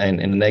in a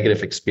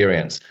negative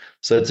experience.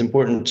 So it's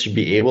important to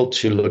be able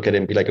to look at it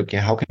and be like, okay,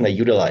 how can I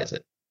utilize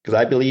it? Because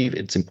I believe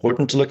it's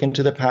important to look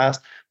into the past,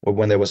 or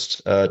when there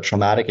was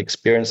traumatic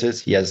experiences.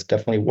 He has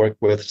definitely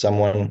worked with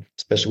someone,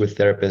 especially with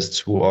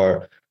therapists who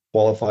are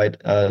qualified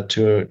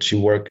to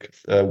work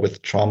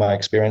with trauma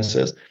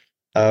experiences.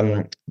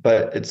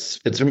 But it's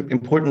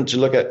important to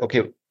look at,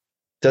 okay,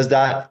 does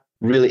that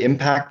really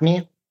impact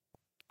me?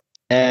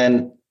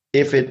 And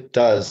if it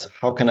does,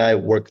 how can I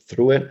work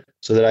through it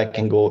so that I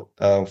can go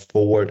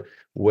forward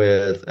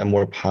with a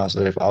more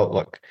positive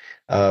outlook?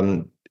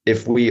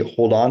 If we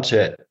hold on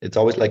to it, it's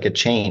always like a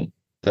chain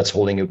that's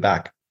holding you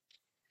back.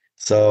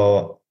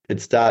 So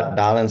it's that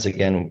balance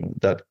again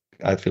that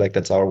I feel like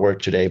that's our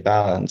work today,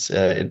 balance.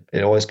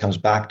 It always comes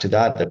back to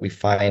that we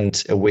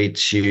find a way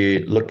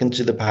to look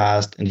into the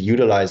past and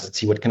utilize it,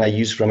 see what can I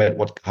use from it,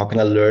 how can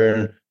I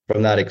learn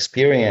from that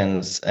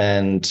experience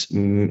and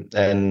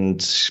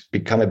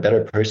become a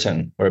better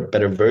person or a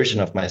better version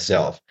of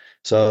myself.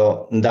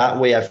 So in that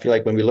way, I feel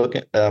like when we look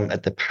at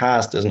the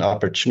past as an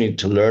opportunity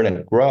to learn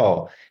and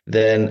grow,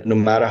 then no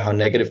matter how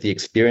negative the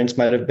experience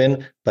might have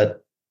been,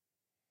 but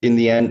in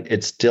the end,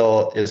 it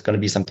still is going to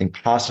be something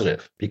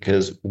positive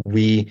because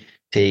we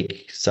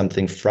take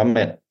something from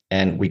it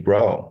and we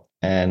grow.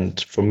 And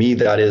for me,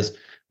 that is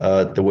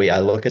the way I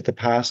look at the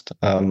past.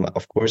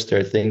 Of course, there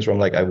are things where I'm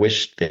like, I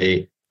wish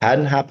they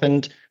hadn't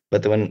happened,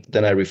 but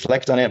then I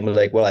reflect on it and I'm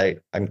like, well,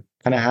 I'm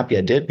kind of happy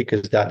I did,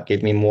 because that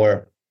gave me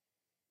more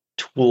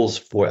tools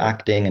for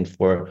acting and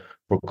for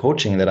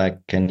coaching that I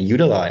can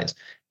utilize.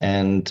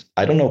 And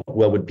I don't know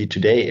who I would be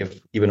today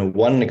if even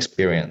one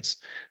experience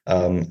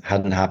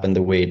hadn't happened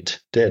the way it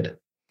did.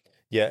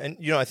 Yeah, and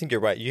I think you're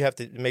right. You have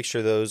to make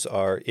sure those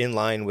are in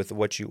line with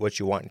what you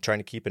want, and trying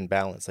to keep in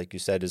balance. Like you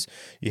said, is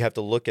you have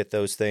to look at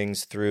those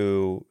things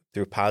through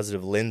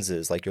positive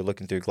lenses, like you're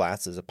looking through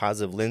glasses, a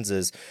positive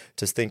lenses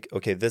to think,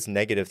 okay, this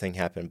negative thing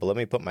happened, but let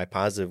me put my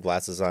positive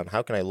glasses on.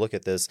 How can I look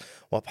at this?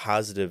 What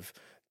positive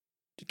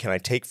can I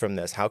take from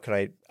this? How can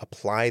I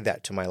apply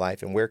that to my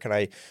life? And where can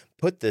I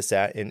put this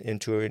at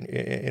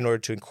in order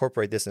to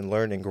incorporate this and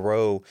learn and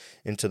grow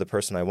into the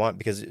person I want?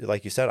 Because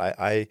like you said,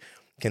 I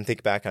can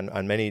think back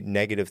on many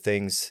negative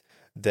things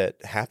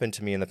that happened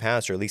to me in the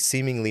past, or at least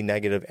seemingly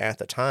negative at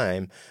the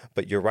time.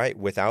 But you're right,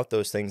 without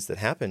those things that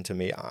happened to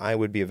me, I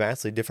would be a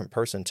vastly different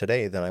person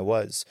today than I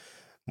was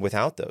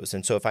without those.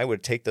 And so if I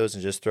would take those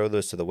and just throw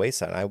those to the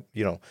wayside,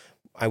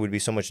 I would be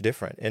so much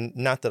different. And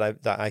not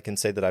that I can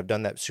say that I've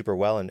done that super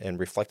well and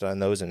reflected on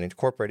those and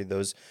incorporated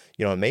those,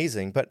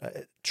 amazing,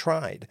 but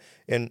tried.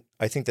 And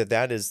I think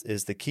that is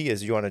the key,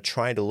 is you want to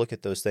try to look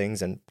at those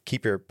things and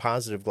keep your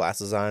positive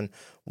glasses on.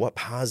 What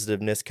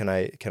positiveness can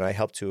I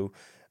help to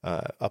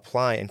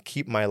apply and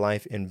keep my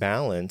life in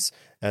balance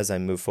as I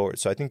move forward?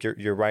 So I think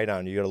you're right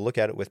on. You got to look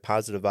at it with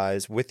positive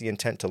eyes, with the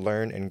intent to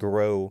learn and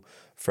grow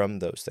from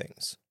those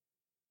things.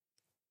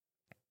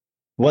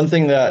 One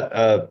thing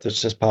that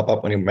just pop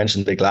up when you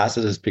mentioned the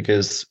glasses is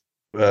because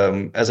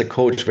as a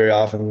coach, very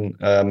often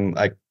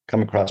I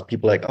come across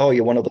people like, oh,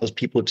 you're one of those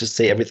people who just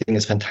say everything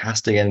is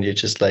fantastic and you're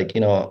just like,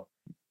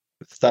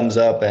 thumbs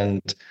up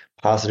and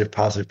positive,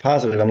 positive,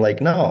 positive. I'm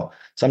like, no,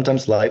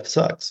 sometimes life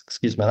sucks.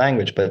 Excuse my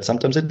language, but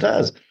sometimes it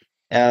does.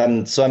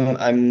 So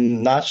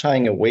I'm not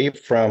shying away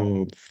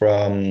from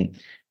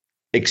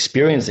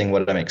experiencing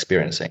what I'm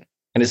experiencing.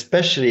 And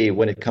especially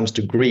when it comes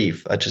to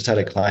grief. I just had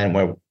a client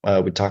where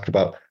we talked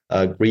about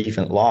grief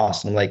and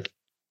loss. And like,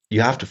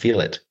 you have to feel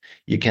it.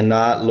 You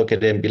cannot look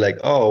at it and be like,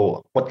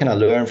 oh, what can I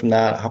learn from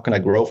that? How can I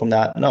grow from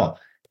that? No,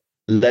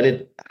 let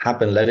it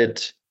happen, let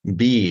it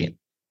be.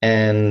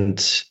 And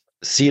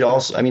see it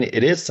also, I mean,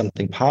 it is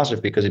something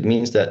positive because it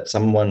means that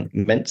someone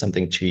meant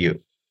something to you.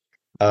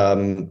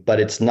 But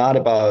it's not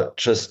about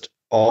just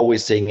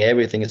always saying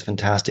everything is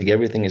fantastic,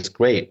 everything is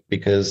great,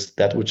 because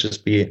that would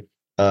just be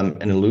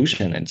an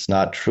illusion. It's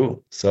not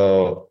true.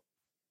 So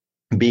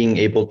being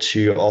able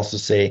to also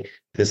say,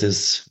 this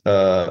is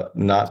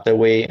not the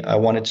way I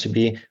want it to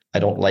be. I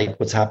don't like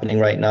what's happening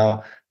right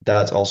now.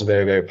 That's also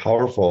very, very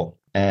powerful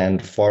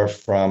and far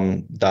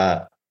from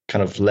that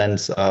kind of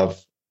lens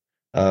of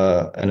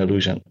an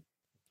illusion.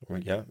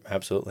 Yeah,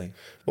 absolutely.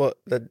 Well,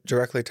 that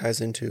directly ties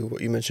into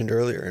what you mentioned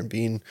earlier and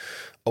being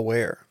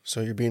aware.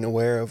 So you're being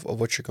aware of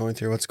what you're going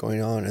through, what's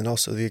going on, and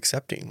also the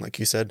accepting. Like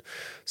you said,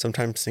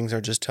 sometimes things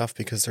are just tough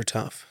because they're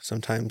tough.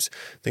 Sometimes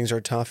things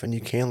are tough and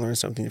you can learn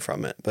something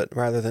from it. But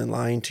rather than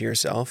lying to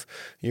yourself,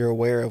 you're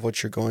aware of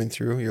what you're going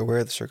through, you're aware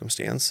of the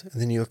circumstance,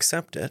 and then you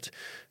accept it,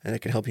 and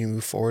it can help you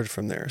move forward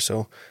from there.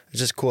 So it's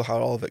just cool how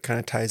all of it kind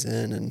of ties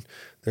in, and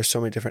there's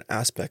so many different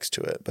aspects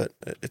to it. But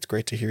it's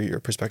great to hear your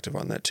perspective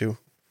on that too.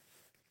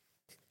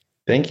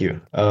 Thank you.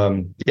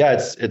 Yeah,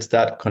 it's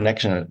that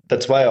connection.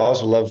 That's why I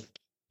also love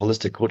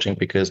holistic coaching,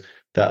 because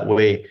that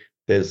way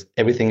there's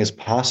everything is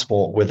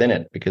possible within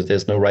it, because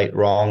there's no right,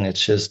 wrong.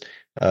 It's just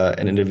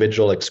an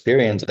individual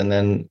experience. And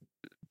then,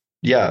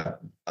 yeah,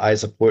 I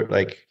support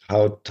like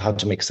how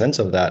to make sense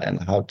of that and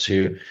how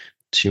to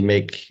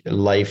make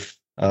life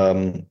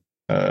the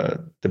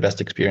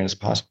best experience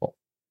possible.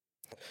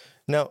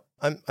 Now,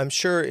 I'm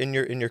sure in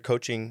your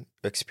coaching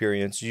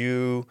experience,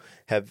 you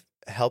have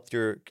helped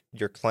your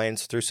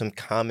clients through some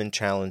common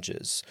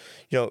challenges.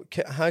 You know,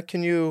 how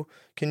can you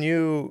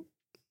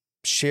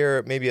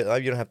share, maybe you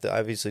don't have to,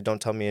 obviously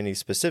don't tell me any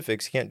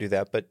specifics, you can't do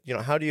that, but you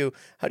know, how do you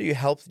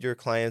help your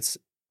clients,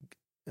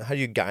 how do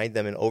you guide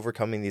them in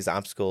overcoming these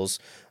obstacles,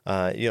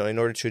 in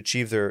order to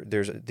achieve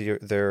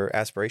their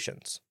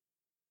aspirations?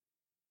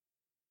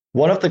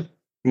 One of the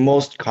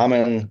most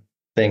common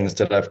things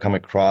that I've come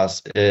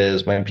across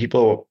is when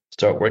people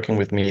start working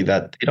with me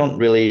that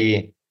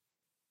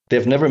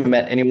they've never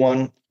met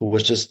anyone who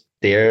was just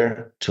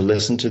there to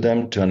listen to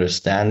them, to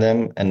understand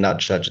them, and not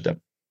judge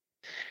them.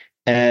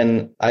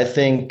 And I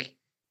think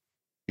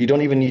you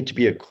don't even need to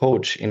be a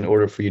coach in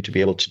order for you to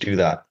be able to do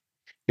that.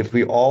 If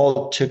we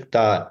all took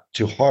that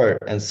to heart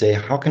and say,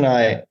 how can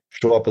I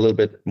show up a little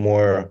bit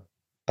more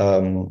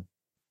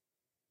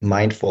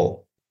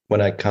mindful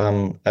when I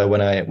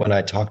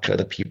talk to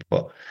other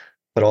people,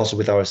 but also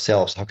with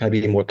ourselves? How can I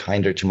be more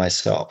kinder to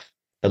myself,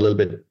 a little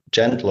bit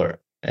gentler,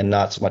 and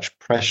not so much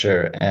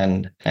pressure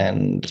and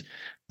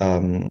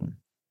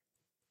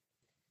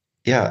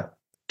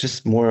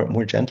just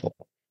more gentle.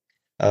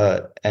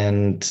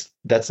 And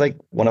that's like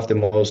one of the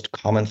most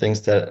common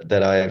things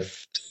that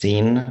I've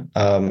seen,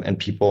 and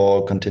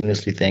people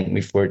continuously thank me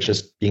for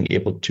just being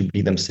able to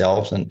be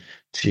themselves and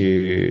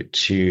to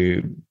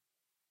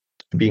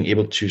being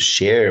able to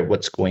share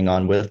what's going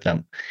on with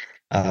them.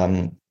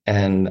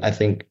 And I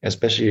think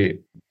especially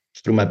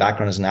through my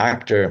background as an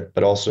actor,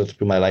 but also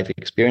through my life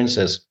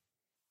experiences,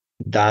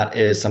 that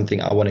is something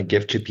I want to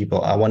give to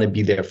people. I want to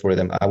be there for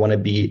them. I want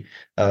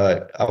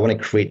to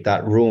create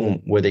that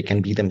room where they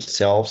can be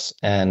themselves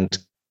and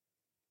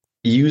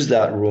use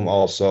that room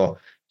also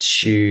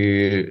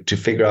to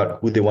figure out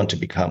who they want to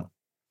become.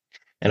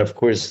 And of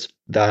course,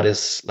 that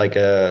is like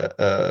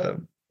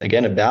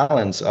again, a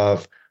balance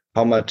of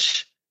how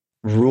much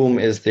room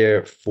is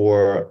there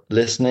for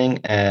listening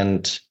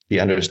and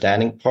the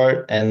understanding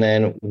part, and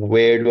then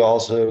where to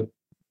also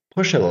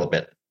push a little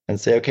bit and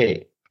say,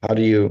 okay, how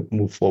do you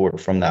move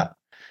forward from that?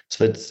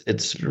 So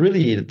it's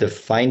really the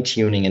fine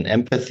tuning and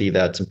empathy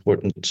that's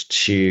important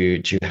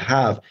to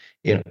have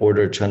in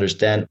order to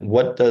understand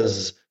what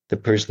does the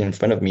person in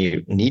front of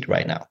me need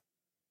right now,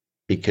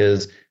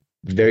 because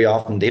very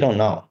often they don't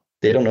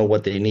know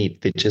what they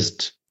need. They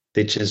just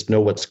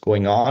know what's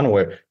going on,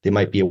 or they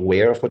might be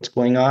aware of what's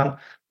going on,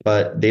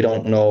 but they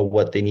don't know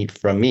what they need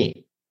from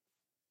me.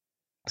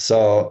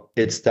 So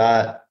it's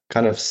that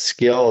kind of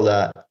skill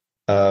that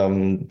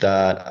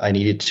I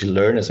needed to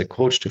learn as a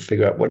coach to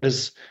figure out what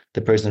is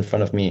the person in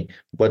front of me,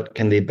 what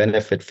can they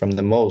benefit from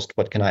the most,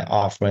 what can I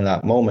offer in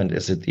that moment?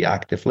 Is it the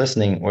active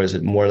listening, or is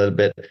it more a little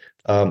bit,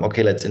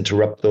 okay, let's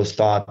interrupt those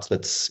thoughts,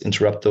 let's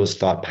interrupt those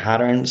thought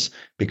patterns,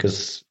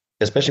 because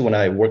especially when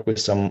I work with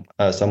someone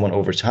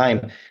over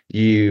time,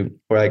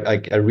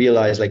 I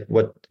realize like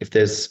what if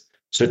there's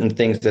certain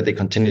things that they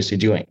continuously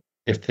doing.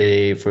 If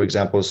they, for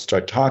example,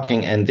 start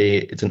talking and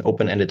it's an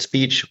open-ended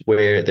speech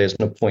where there's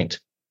no point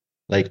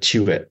like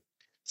to it.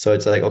 So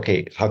it's like,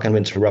 okay, how can we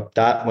interrupt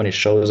that when it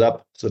shows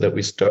up, so that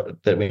we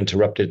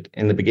interrupt it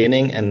in the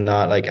beginning and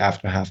not like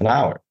after half an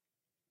hour?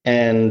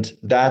 And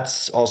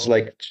that's also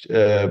like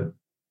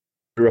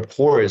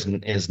rapport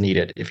is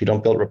needed. If you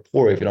don't build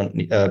rapport, if you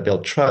don't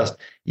build trust,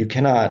 you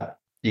cannot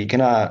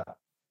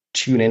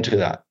tune into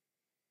that.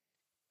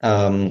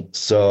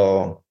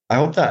 So I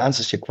hope that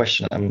answers your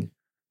question.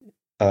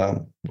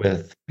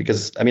 With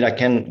because I mean I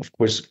can of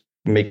course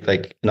make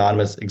like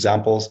anonymous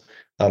examples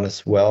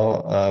as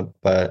well,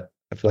 but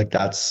I feel like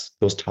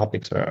those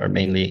topics are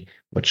mainly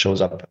what shows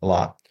up a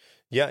lot.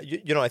 Yeah,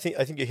 I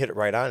think you hit it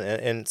right on,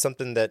 and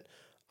something that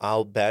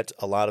I'll bet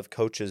a lot of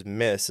coaches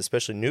miss,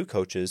 especially new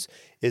coaches,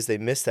 is they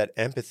miss that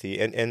empathy.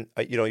 And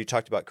you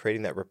talked about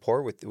creating that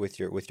rapport with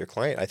your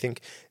client. I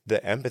think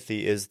the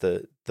empathy is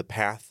the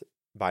path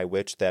by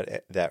which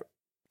that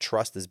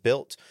trust is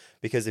built.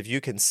 Because if you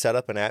can set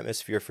up an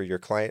atmosphere for your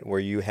client where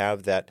you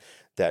have that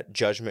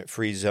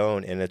judgment-free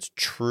zone, and it's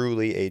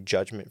truly a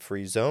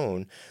judgment-free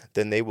zone,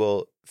 then they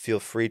will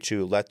feel free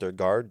to let their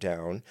guard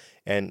down,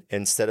 and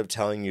instead of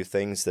telling you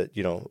things that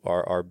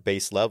are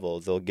base level,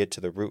 they'll get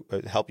to the root,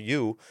 help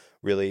you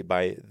really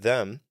by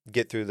them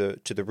get to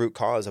the root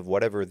cause of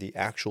whatever the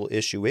actual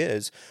issue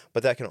is.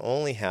 But that can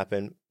only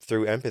happen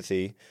through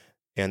empathy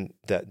and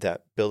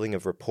that building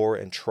of rapport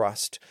and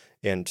trust.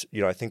 And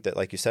I think that,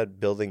 like you said,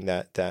 building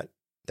that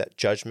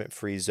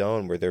judgment-free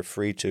zone where they're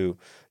free to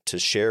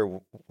share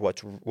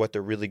what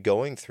they're really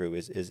going through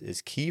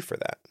is key for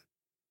that.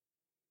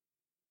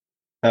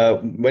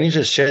 When you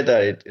just shared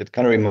that, it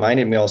kind of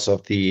reminded me also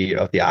of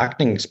the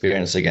acting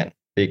experience again,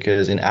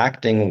 because in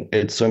acting,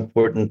 it's so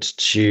important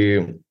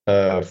to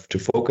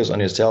focus on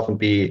yourself and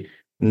be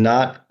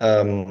not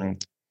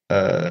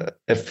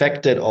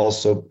affected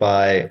also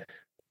by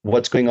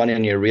what's going on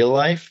in your real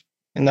life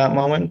in that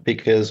moment.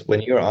 Because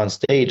when you're on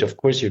stage, of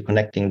course, you're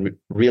connecting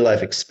real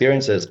life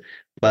experiences,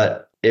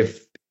 but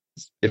if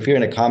you're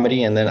in a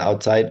comedy and then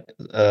outside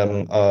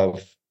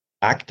of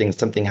acting,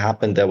 something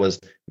happened that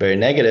was very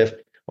negative,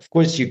 of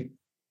course you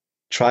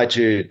try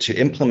to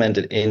implement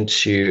it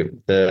into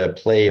the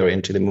play or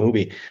into the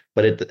movie.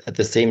 But at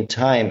the same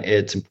time,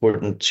 it's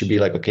important to be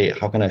like, okay,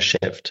 how can I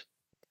shift?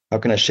 How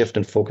can I shift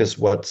and focus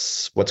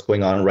what's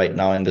going on right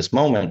now in this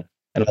moment?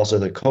 And also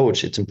the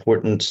coach, it's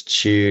important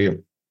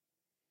to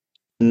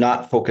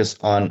not focus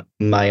on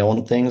my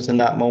own things in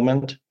that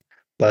moment,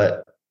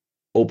 but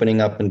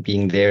opening up and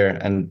being there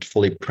and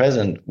fully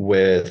present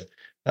with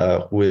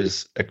who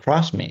is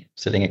across me,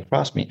 sitting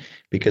across me.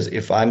 Because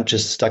if I'm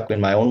just stuck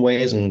in my own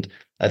ways, and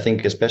I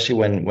think especially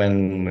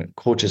when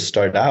coaches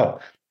start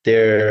out,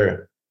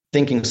 they're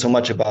thinking so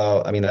much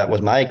about, I mean, that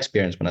was my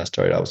experience when I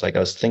started. I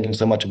was thinking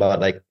so much about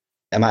like,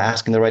 am I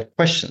asking the right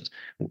questions?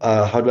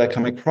 How do I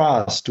come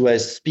across? Do I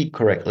speak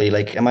correctly?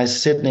 Like, am I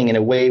sitting in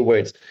a way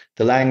where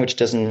the language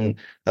doesn't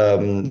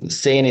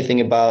say anything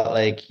about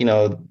like,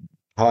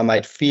 how I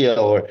might feel,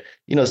 or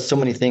so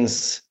many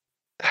things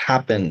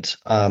happened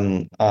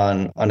on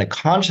a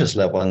conscious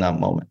level in that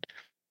moment.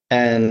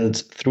 And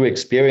through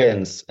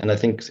experience, and I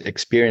think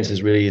experience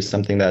is really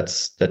something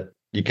that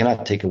you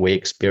cannot take away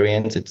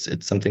experience.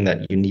 It's something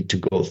that you need to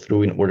go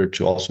through in order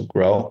to also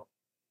grow.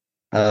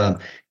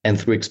 And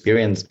through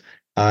experience,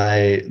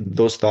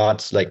 those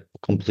thoughts like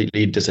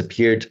completely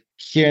disappeared.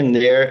 Here and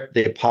there,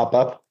 they pop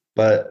up,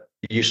 but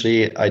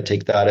usually I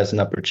take that as an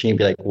opportunity to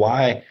be like,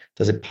 why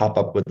does it pop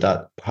up with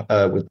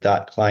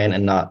that client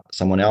and not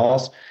someone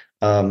else?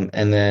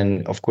 And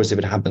then, of course, if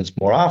it happens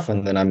more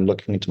often, then I'm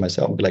looking into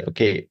myself and be like,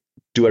 okay,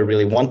 do I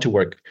really want to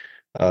work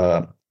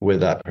with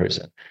that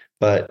person?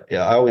 But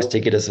yeah, I always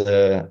take it as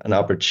an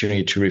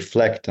opportunity to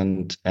reflect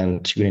and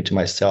tune into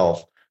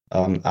myself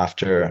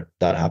after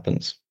that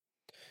happens.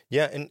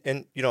 Yeah,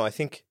 and I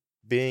think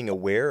being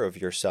aware of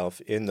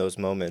yourself in those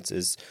moments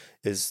is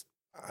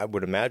I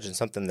would imagine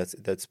something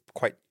that's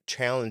quite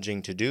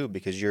challenging to do,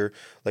 because you're,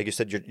 like you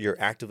said, you're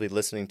actively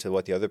listening to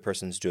what the other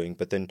person's doing,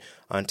 but then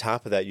on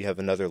top of that you have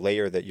another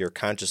layer that you're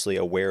consciously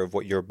aware of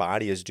what your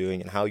body is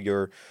doing and how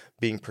you're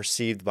being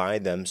perceived by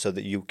them, so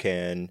that you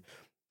can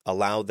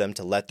allow them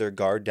to let their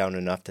guard down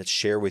enough to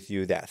share with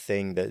you that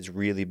thing that is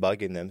really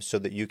bugging them, so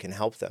that you can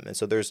help them. And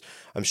so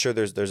I'm sure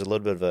there's a little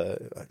bit of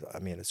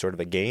it's sort of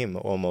a game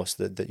almost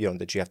that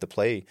you have to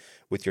play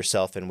with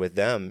yourself and with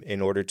them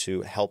in order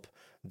to help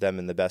them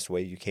in the best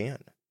way you can.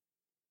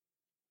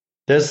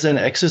 There's an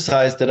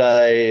exercise that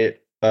I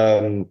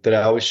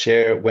always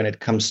share when it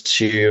comes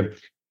to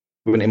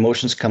when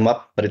emotions come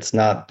up, but it's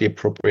not the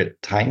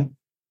appropriate time.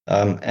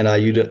 And I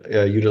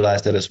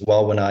utilize that as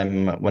well when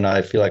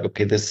I feel like,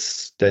 okay,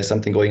 there's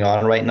something going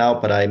on right now,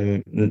 but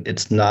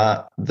it's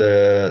not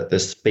the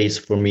space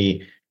for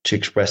me to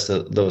express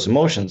those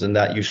emotions. And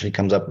that usually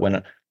comes up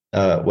when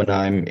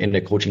I'm in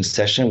a coaching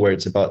session where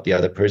it's about the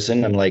other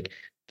person. I'm like,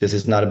 this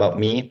is not about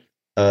me.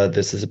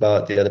 This is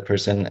about the other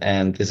person,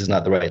 and this is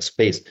not the right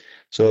space.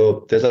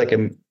 So there's like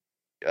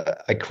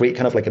I create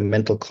kind of like a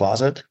mental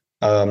closet.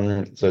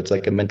 So it's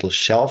like a mental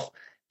shelf,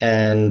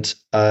 and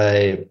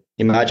I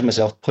imagine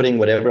myself putting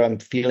whatever I'm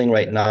feeling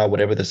right now,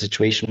 whatever the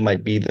situation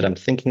might be that I'm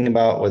thinking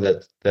about or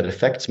that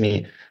affects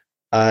me.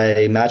 I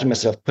imagine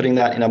myself putting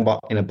that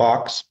in a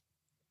box,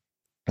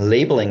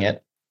 labeling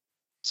it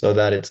so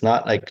that it's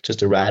not like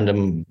just a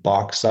random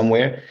box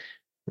somewhere.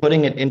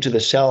 putting it into the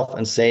shelf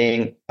and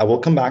saying, I will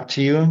come back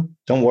to you.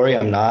 Don't worry,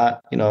 I'm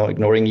not,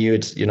 ignoring you.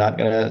 You're not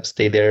going to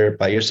stay there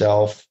by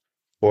yourself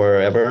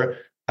forever.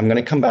 I'm going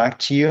to come back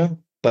to you,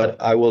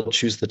 but I will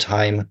choose the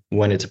time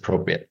when it's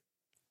appropriate.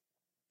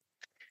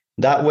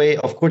 That way,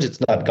 of course, it's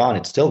not gone.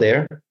 It's still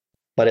there,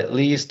 but at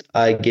least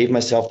I gave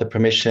myself the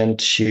permission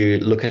to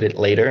look at it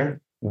later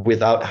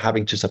without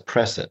having to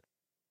suppress it.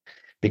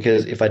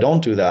 Because if I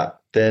don't do that,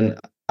 then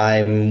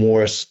I'm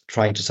more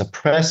trying to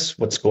suppress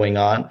what's going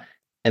on.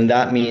 And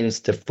that means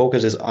the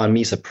focus is on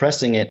me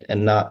suppressing it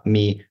and not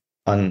me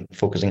on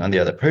focusing on the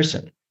other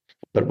person.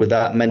 But with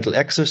that mental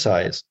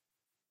exercise,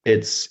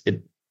 a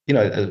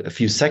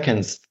few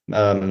seconds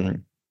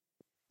that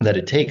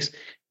it takes,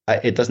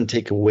 it doesn't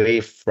take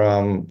away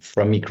from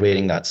me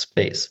creating that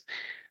space.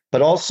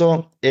 But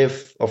also,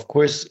 if of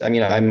course, I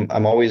mean,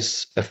 I'm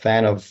always a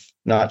fan of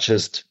not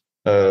just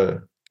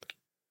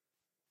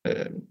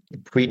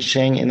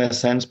preaching in a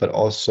sense, but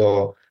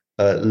also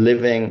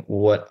living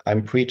what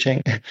I'm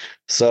preaching.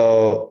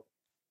 So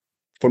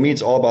for me,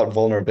 it's all about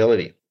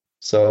vulnerability.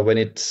 So when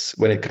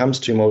it comes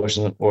to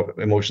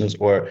emotions,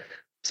 or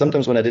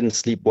sometimes when I didn't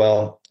sleep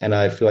well and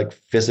I feel like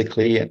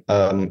physically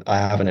I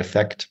have an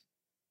effect,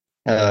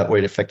 or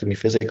it affected me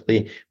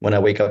physically, when I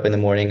wake up in the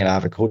morning and I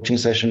have a coaching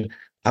session,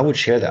 I would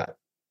share that.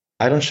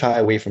 I don't shy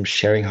away from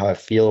sharing how I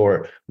feel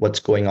or what's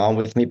going on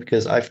with me,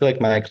 because I feel like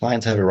my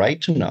clients have a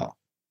right to know.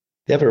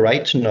 They have a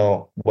right to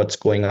know what's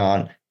going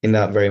on in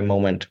that very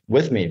moment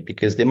with me,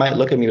 because they might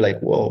look at me like,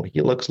 whoa,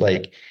 he looks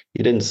like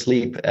he didn't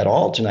sleep at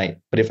all tonight.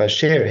 But if I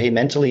share, hey,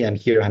 mentally, I'm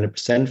here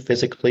 100%,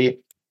 physically,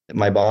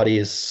 my body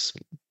is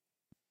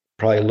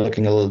probably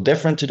looking a little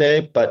different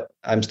today, but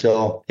I'm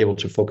still able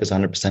to focus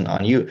 100%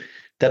 on you.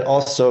 That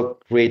also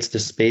creates the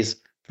space,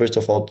 first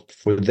of all,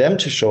 for them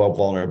to show up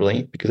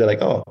vulnerably, because they're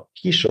like, oh,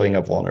 he's showing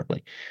up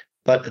vulnerably.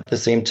 But at the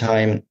same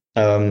time,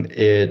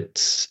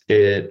 it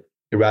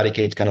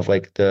eradicates kind of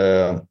like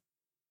the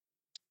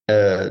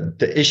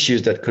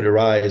issues that could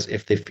arise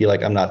if they feel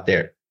like I'm not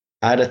there.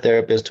 I had a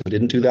therapist who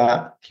didn't do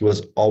that. He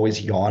was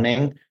always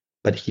yawning,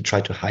 but he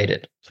tried to hide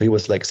it. So he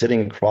was like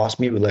sitting across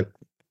me with like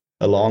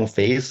a long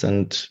face,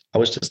 and I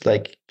was just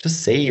like,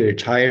 just say you're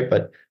tired.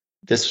 But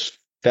this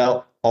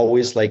felt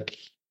always like,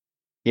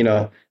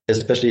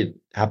 especially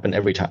happened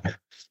every time.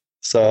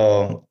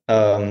 So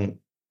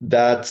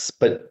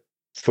but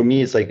for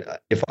me, it's like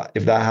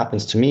if that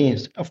happens to me,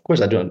 of course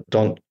I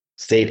don't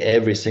say it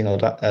every single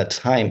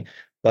time,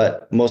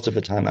 but most of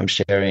the time I'm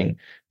sharing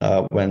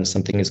when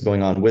something is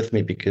going on with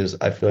me, because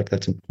I feel like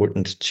that's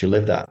important to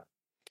live that.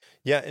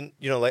 Yeah, and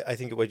like I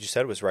think what you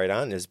said was right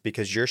on, is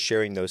because you're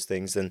sharing those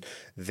things, and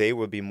they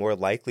would be more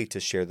likely to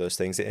share those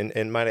things.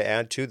 And might I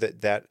add too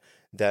that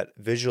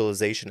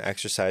visualization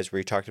exercise where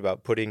you talked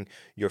about putting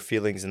your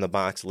feelings in the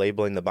box,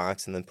 labeling the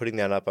box, and then putting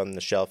that up on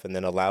the shelf, and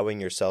then allowing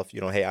yourself,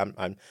 hey,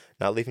 I'm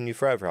not leaving you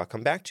forever. I'll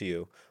come back to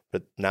you,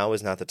 but now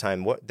is not the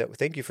time.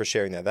 Thank you for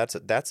sharing that.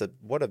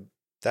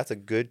 That's a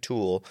good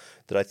tool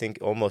that I think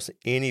almost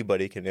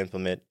anybody can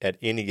implement at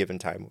any given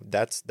time.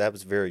 That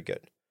was very good.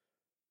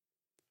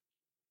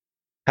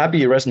 Happy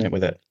you resonate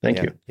with it.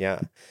 Thank you.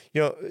 Yeah.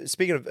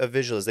 Speaking of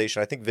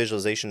visualization, I think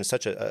visualization is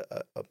such a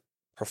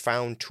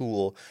profound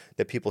tool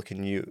that people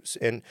can use.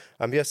 And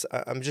I'm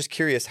just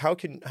curious, how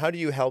do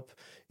you help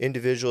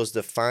individuals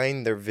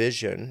define their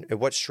vision, and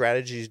what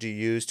strategies do you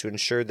use to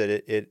ensure that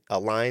it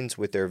aligns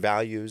with their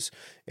values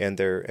and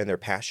their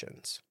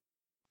passions?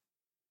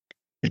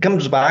 It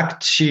comes back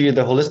to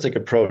the holistic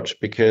approach,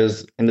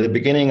 because in the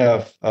beginning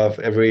of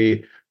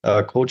every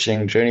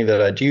coaching journey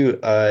that I do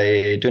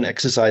an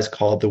exercise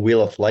called the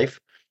Wheel of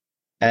Life,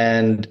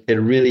 and it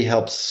really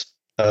helps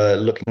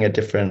looking at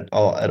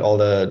all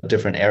the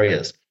different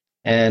areas.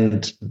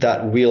 And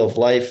that Wheel of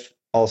Life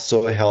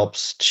also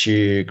helps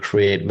to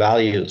create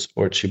values,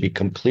 or to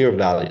become clear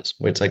values,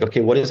 where it's like,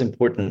 okay, what is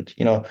important?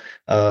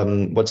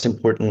 What's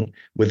important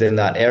within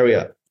that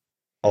area?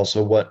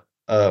 Also, what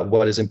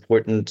is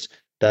important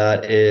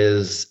that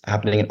is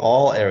happening in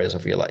all areas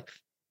of your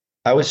life.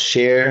 I always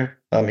share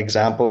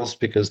examples,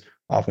 because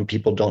often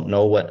people don't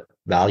know what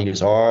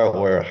values are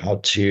or how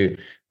to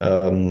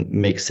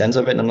make sense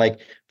of it. And I'm like,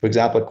 for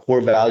example, a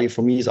core value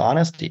for me is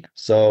honesty.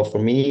 So for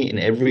me, in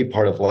every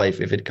part of life,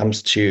 if it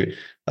comes to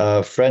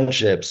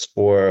friendships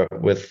or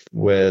with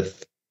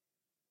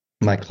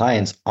my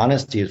clients,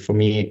 honesty is for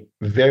me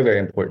very, very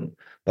important.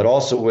 But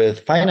also with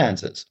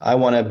finances, I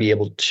want to be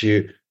able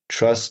to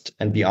trust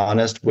and be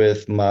honest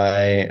with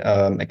my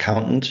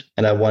accountant,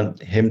 and I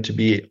want him to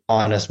be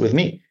honest with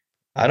me.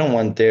 I don't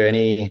want there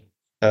any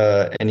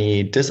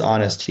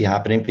dishonesty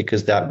happening,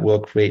 because that will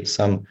create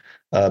some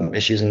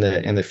issues in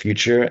the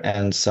future,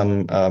 and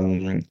some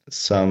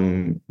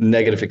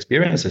negative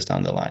experiences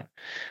down the line.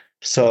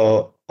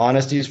 So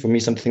honesty is for me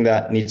something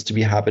that needs to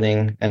be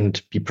happening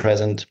and be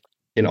present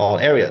in all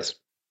areas.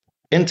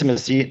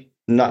 Intimacy,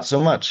 not so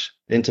much.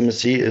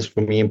 Intimacy is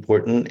for me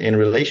important in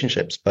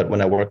relationships, but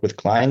when I work with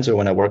clients or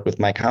when I work with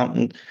my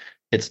accountant,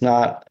 it's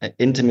not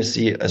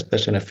intimacy,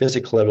 especially on a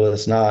physical level.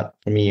 It's not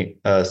for me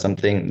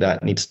something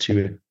that needs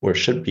to or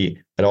should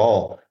be at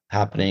all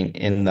happening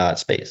in that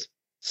space.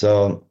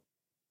 So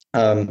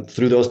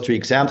through those three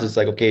examples, it's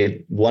like,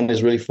 okay, one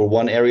is really for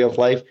one area of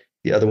life,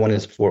 the other one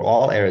is for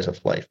all areas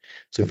of life.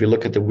 So if you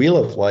look at the wheel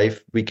of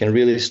life, we can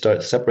really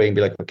start separating,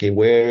 be like, okay,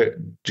 where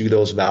do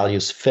those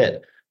values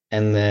fit?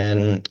 And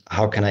then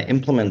how can I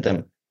implement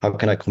them? How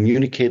can I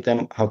communicate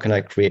them? How can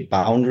I create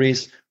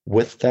boundaries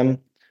with them?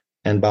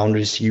 And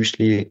boundaries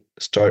usually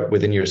start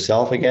within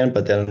yourself again,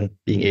 but then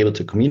being able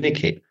to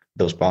communicate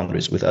those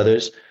boundaries with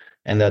others.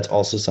 And that's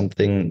also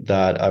something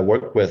that I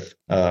work with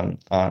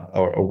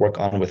or work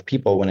on with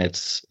people when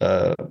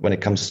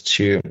it comes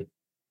to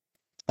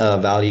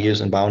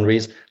values and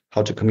boundaries,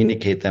 how to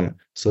communicate them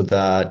so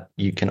that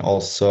you can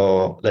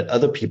also let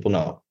other people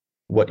know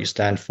what you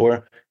stand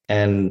for.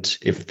 And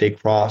if they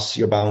cross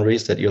your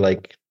boundaries, that you're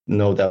like,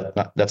 no,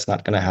 that's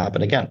not going to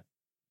happen again.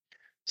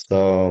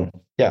 So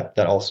yeah,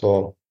 that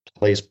also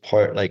plays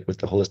part like with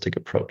the holistic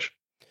approach.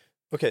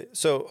 Okay,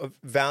 so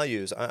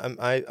values.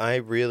 I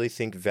really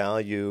think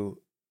value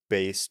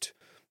based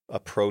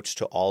approach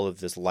to all of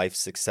this life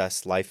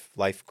success,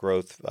 life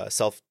growth,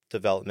 self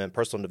development,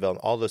 personal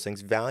development, all those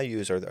things.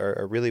 Values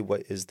are really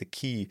what is the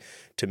key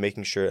to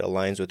making sure it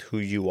aligns with who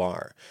you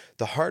are.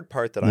 The hard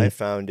part that I've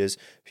found is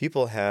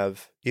people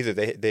have either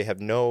they have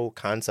no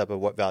concept of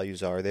what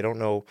values are. They don't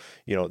know,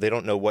 they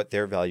don't know what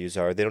their values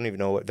are. They don't even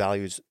know what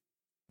values,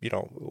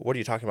 what are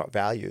you talking about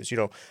values?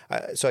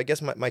 So I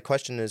guess my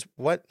question is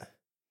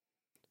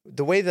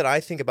the way that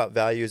I think about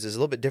values is a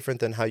little bit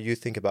different than how you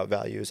think about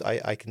values.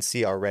 I can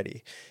see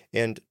already.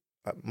 And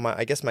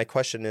I guess my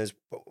question is,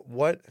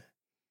 what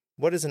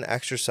is an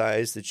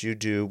exercise that you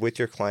do with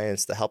your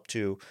clients to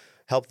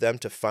help them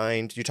to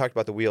find, you talked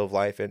about the wheel of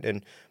life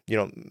and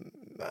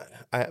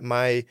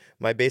my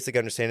basic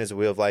understanding is the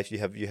wheel of life. You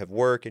have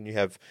work and you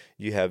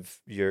have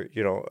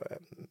your,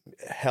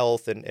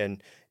 health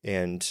and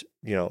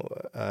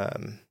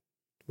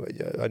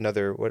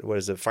another what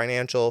is it,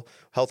 financial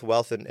health,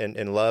 wealth,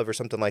 and love or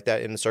something like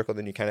that in the circle.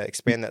 Then you kind of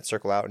expand that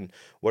circle out, and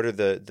what are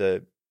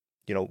the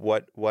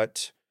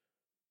what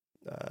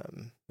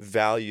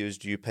values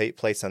do you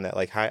place on that?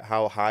 Like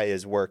how high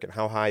is work, and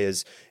how high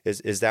is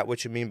that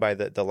what you mean by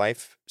the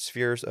life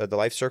spheres, the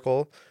life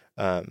circle?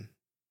 I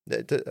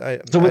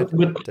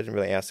didn't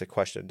really ask the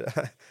question.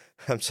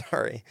 I'm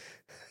sorry.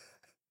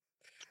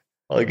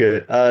 All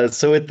good.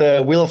 So with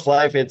the wheel of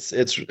life, it's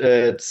what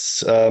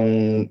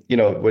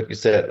you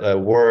said,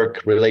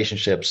 work,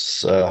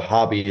 relationships,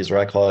 hobbies, or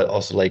I call it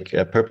also like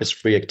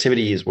purpose-free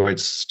activities, where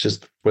it's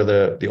just where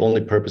the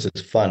only purpose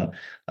is fun.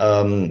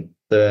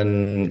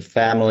 Then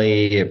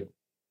family,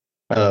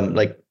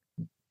 like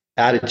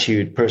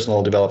attitude,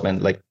 personal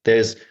development. Like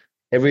there's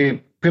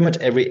pretty much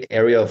every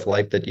area of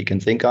life that you can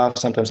think of.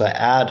 Sometimes I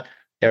add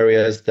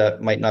areas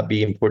that might not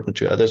be important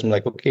to others. I'm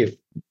like, okay, if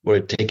we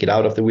take it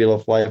out of the wheel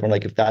of life, I'm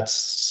like, if that's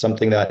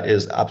something that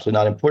is absolutely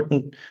not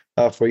important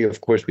for you,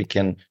 of course we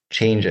can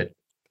change it.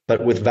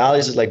 But with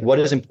values, it's like what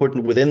is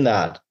important within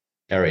that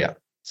area.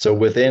 So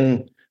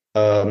within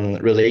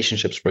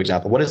relationships, for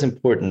example, what is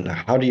important?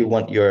 How do you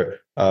want your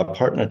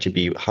partner to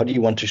be? How do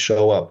you want to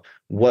show up?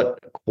 What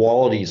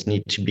qualities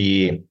need to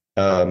be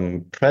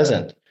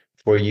present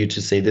for you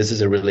to say this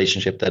is a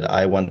relationship that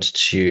I want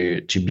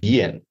to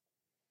be in?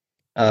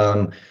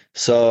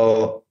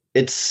 So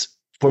it's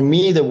for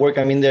me the work.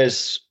 I mean,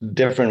 there's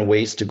different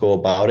ways to go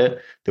about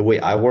it. The way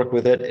I work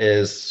with it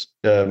is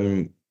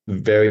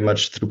very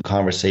much through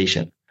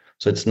conversation.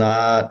 So it's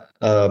not.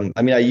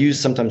 I mean, I use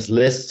sometimes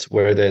lists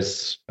where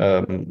there's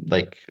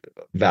like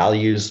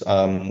values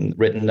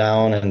written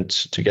down, and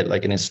to get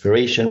like an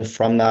inspiration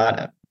from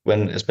that.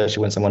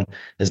 Especially when someone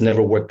has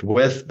never worked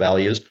with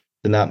values,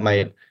 then that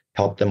might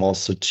help them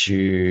also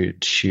to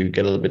get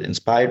a little bit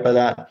inspired by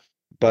that.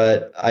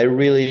 But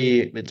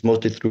it's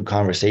mostly through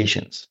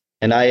conversations.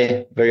 And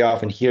I very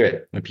often hear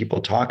it when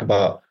people talk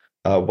about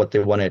what they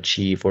want to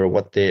achieve or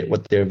what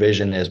their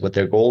vision is, what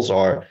their goals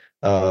are.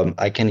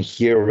 I can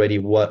hear already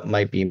what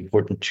might be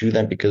important to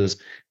them because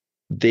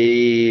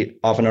they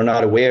often are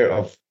not aware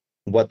of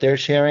what they're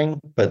sharing,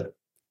 but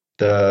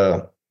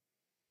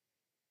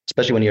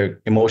especially when you're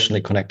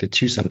emotionally connected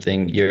to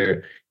something,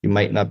 you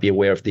might not be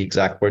aware of the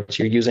exact words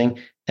you're using.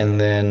 And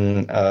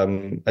then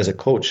as a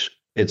coach,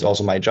 it's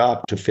also my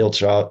job to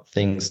filter out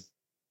things,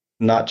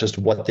 not just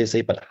what they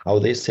say, but how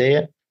they say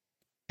it,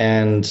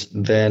 and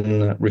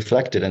then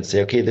reflect it and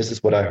say, okay, this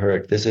is what I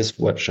heard. This is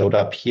what showed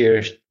up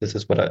here. This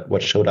is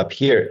what showed up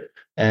here.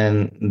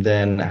 And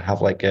then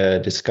have like a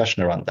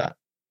discussion around that.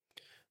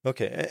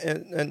 Okay.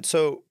 And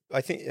so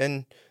I think,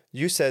 and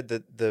you said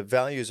that the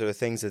values are the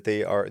things that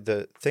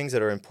the things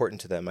that are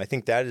important to them. I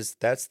think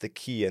that's the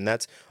key. And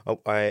that's,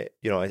 I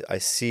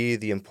see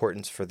the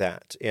importance for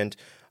that. And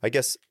I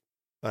guess,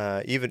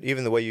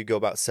 even the way you go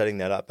about setting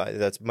that up,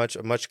 that's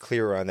much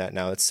clearer on that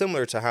now. It's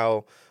similar to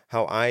how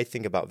I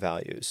think about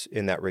values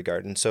in that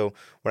regard. And so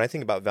when I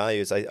think about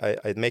values,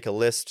 I make a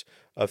list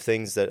of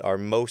things that are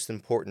most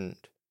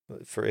important.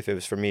 If it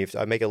was for me,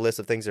 I make a list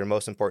of things that are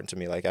most important to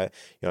me. Like I'm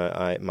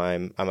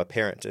a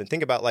parent, and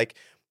think about like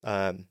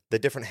the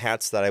different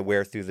hats that I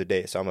wear through the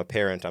day. So I'm a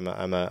parent, I'm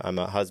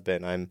a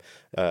husband,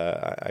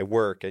 I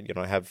work, and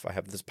I have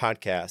this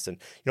podcast, and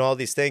all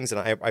these things, and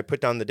I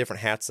put down the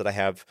different hats that I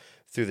have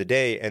through the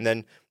day, and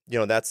then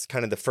that's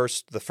kind of the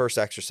first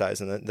exercise,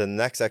 and then the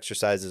next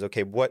exercise is,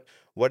 okay, what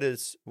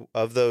is,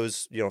 of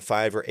those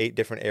 5 or 8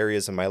 different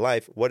areas of my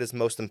life, what is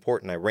most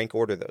important? I rank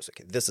order those.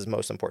 Okay, this is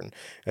most important,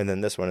 and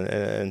then this one,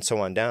 and so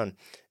on down,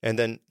 and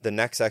then the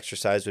next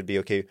exercise would be,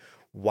 okay,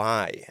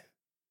 why?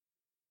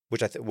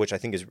 Which I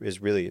think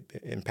is really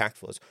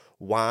impactful, is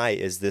why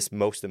is this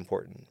most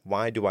important?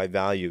 Why do I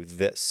value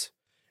this?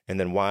 And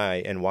then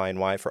why and why and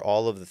why for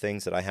all of the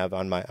things that I have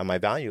on my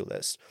value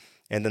list.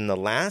 And then the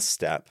last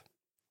step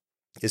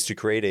is to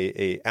create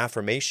a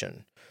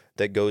affirmation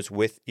that goes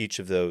with each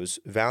of those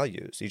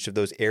values, each of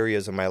those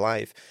areas of my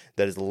life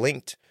that is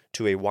linked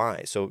to a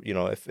why. So,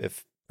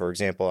 if for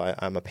example,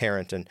 I'm a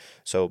parent, and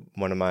so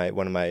one of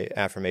my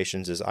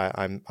affirmations is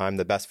I'm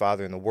the best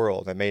father in the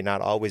world. That may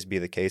not always be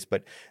the case,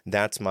 but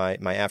that's my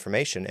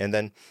affirmation. And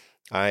then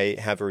I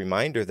have a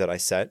reminder that I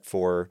set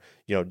for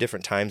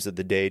different times of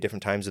the day,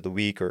 different times of the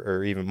week,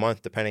 or even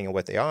month, depending on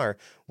what they are,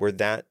 where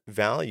that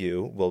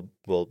value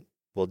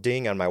will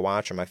ding on my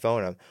watch or my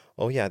phone.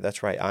 Oh yeah,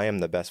 that's right, I am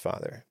the best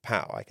father.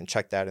 Pow, I can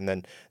check that, and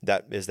then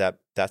that's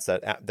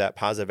that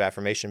positive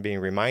affirmation being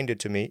reminded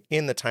to me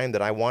in the time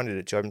that I wanted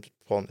it to. I'm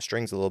pulling the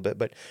strings a little bit,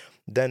 but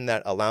then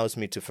that allows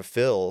me to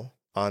fulfill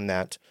on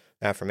that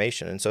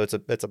affirmation. And so it's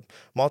a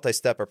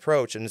multi-step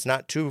approach, and it's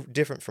not too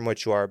different from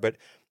what you are, but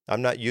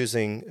I'm not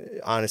using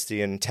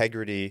honesty and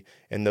integrity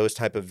and those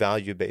type of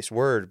value-based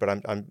word, but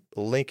I'm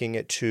linking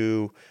it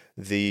to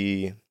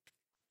the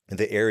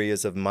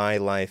areas of my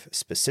life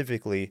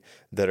specifically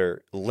that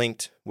are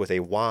linked with a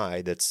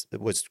why that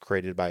was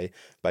created by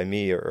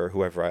me or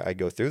whoever I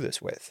go through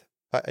this with.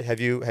 Have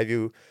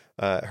you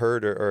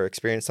heard or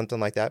experienced something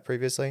like that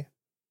previously?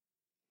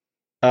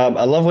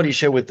 I love what you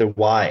shared with the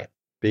why,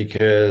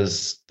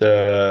 because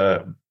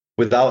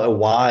without a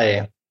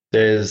why,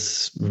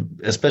 there's,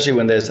 especially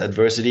when there's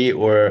adversity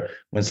or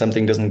when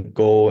something doesn't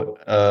go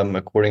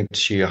according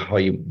to how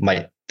you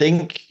might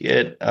think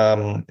it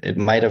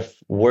might have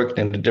worked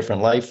in a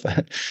different life.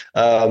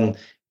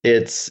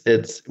 It's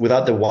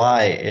without the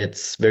why,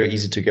 it's very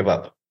easy to give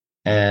up.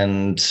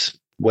 And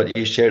what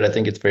you shared, I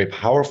think it's very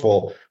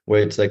powerful,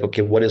 where it's like,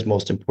 okay, what is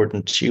most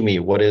important to me?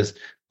 What is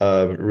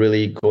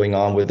really going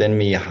on within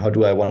me? How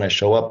do I want to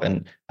show up?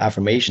 And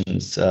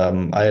affirmations,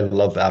 I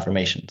love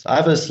affirmations. I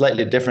have a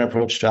slightly different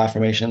approach to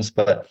affirmations,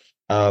 but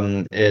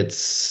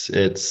it's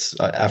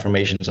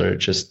affirmations are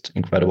just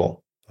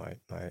incredible. I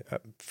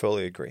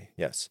fully agree.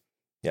 Yes.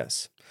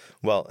 Yes.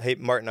 Well, hey,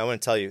 Martin, I want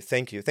to tell you,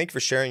 thank you. Thank you for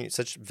sharing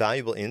such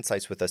valuable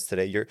insights with us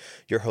today. Your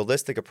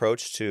holistic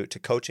approach to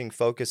coaching,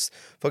 focused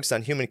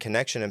on human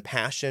connection and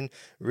passion,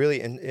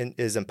 really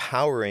is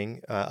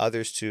empowering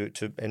others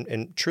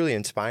and truly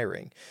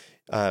inspiring.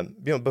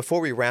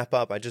 Before we wrap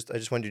up, I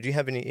just wondered, do you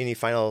have any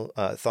final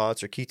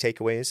thoughts or key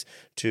takeaways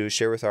to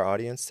share with our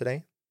audience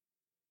today?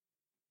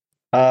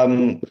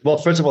 Well,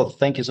 first of all,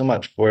 thank you so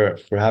much for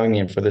having me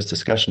and for this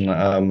discussion.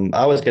 I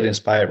always get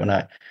inspired when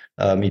I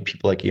meet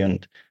people like you,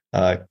 and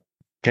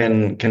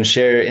can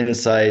share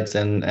insights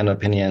and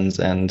opinions,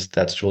 and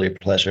that's truly a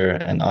pleasure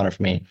and honor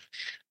for me.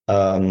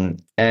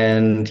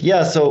 And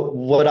yeah, so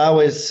what I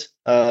always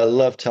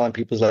love telling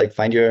people is, like,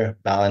 find your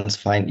balance,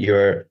 find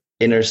your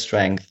inner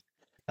strength.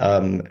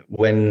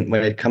 When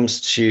it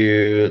comes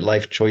to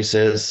life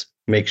choices,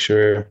 make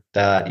sure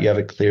that you have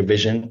a clear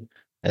vision.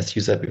 As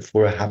you said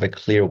before, have a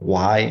clear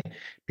why,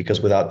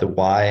 because without the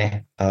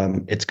why,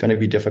 it's going to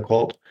be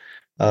difficult.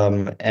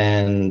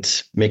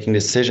 And making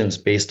decisions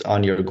based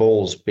on your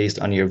goals, based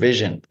on your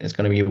vision, is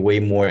going to be way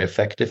more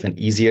effective and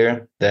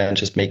easier than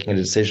just making a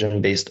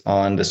decision based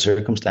on the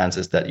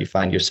circumstances that you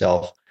find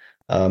yourself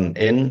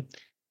in.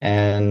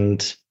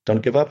 And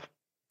don't give up.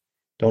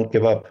 Don't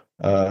give up.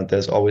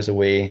 There's always a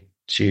way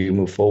to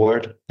move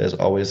forward. There's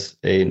always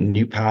a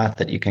new path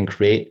that you can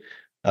create.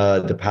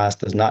 The past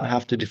does not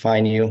have to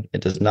define you.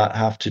 It does not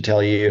have to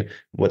tell you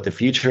what the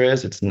future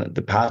is.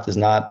 The past is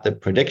not the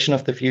prediction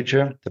of the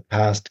future. The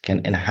past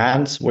can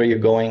enhance where you're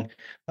going,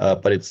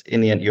 but it's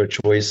in the end your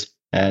choice,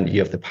 and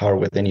you have the power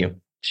within you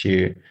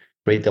to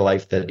create the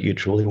life that you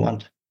truly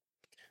want.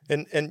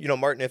 And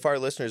Martin, if our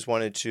listeners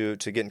wanted to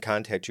get in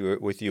contact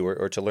with you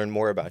or to learn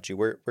more about you,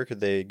 where could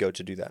they go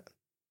to do that?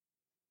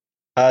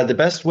 The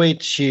best way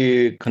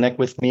to connect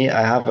with me,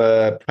 I have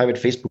a private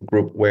Facebook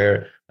group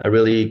where I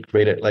really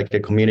created like a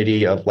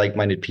community of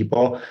like-minded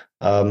people.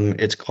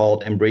 It's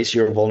called Embrace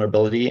Your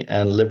Vulnerability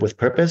and Live with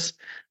Purpose.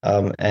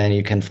 And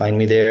you can find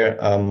me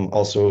there,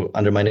 also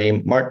under my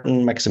name,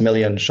 Martin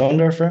Maximilian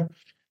Schoendorfer.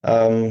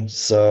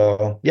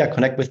 So yeah,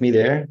 connect with me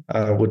there.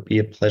 Would be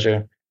a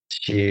pleasure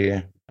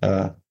to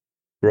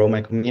grow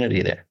my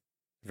community there.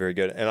 Very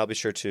good. And I'll be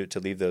sure to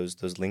leave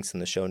those links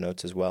in the show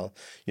notes as well.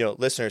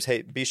 Listeners,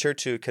 hey, be sure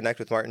to connect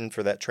with Martin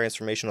for that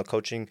transformational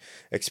coaching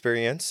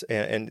experience.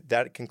 And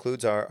that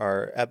concludes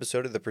our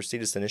episode of the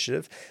Prestige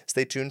Initiative.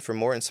 Stay tuned for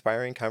more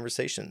inspiring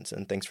conversations,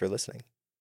 and thanks for listening.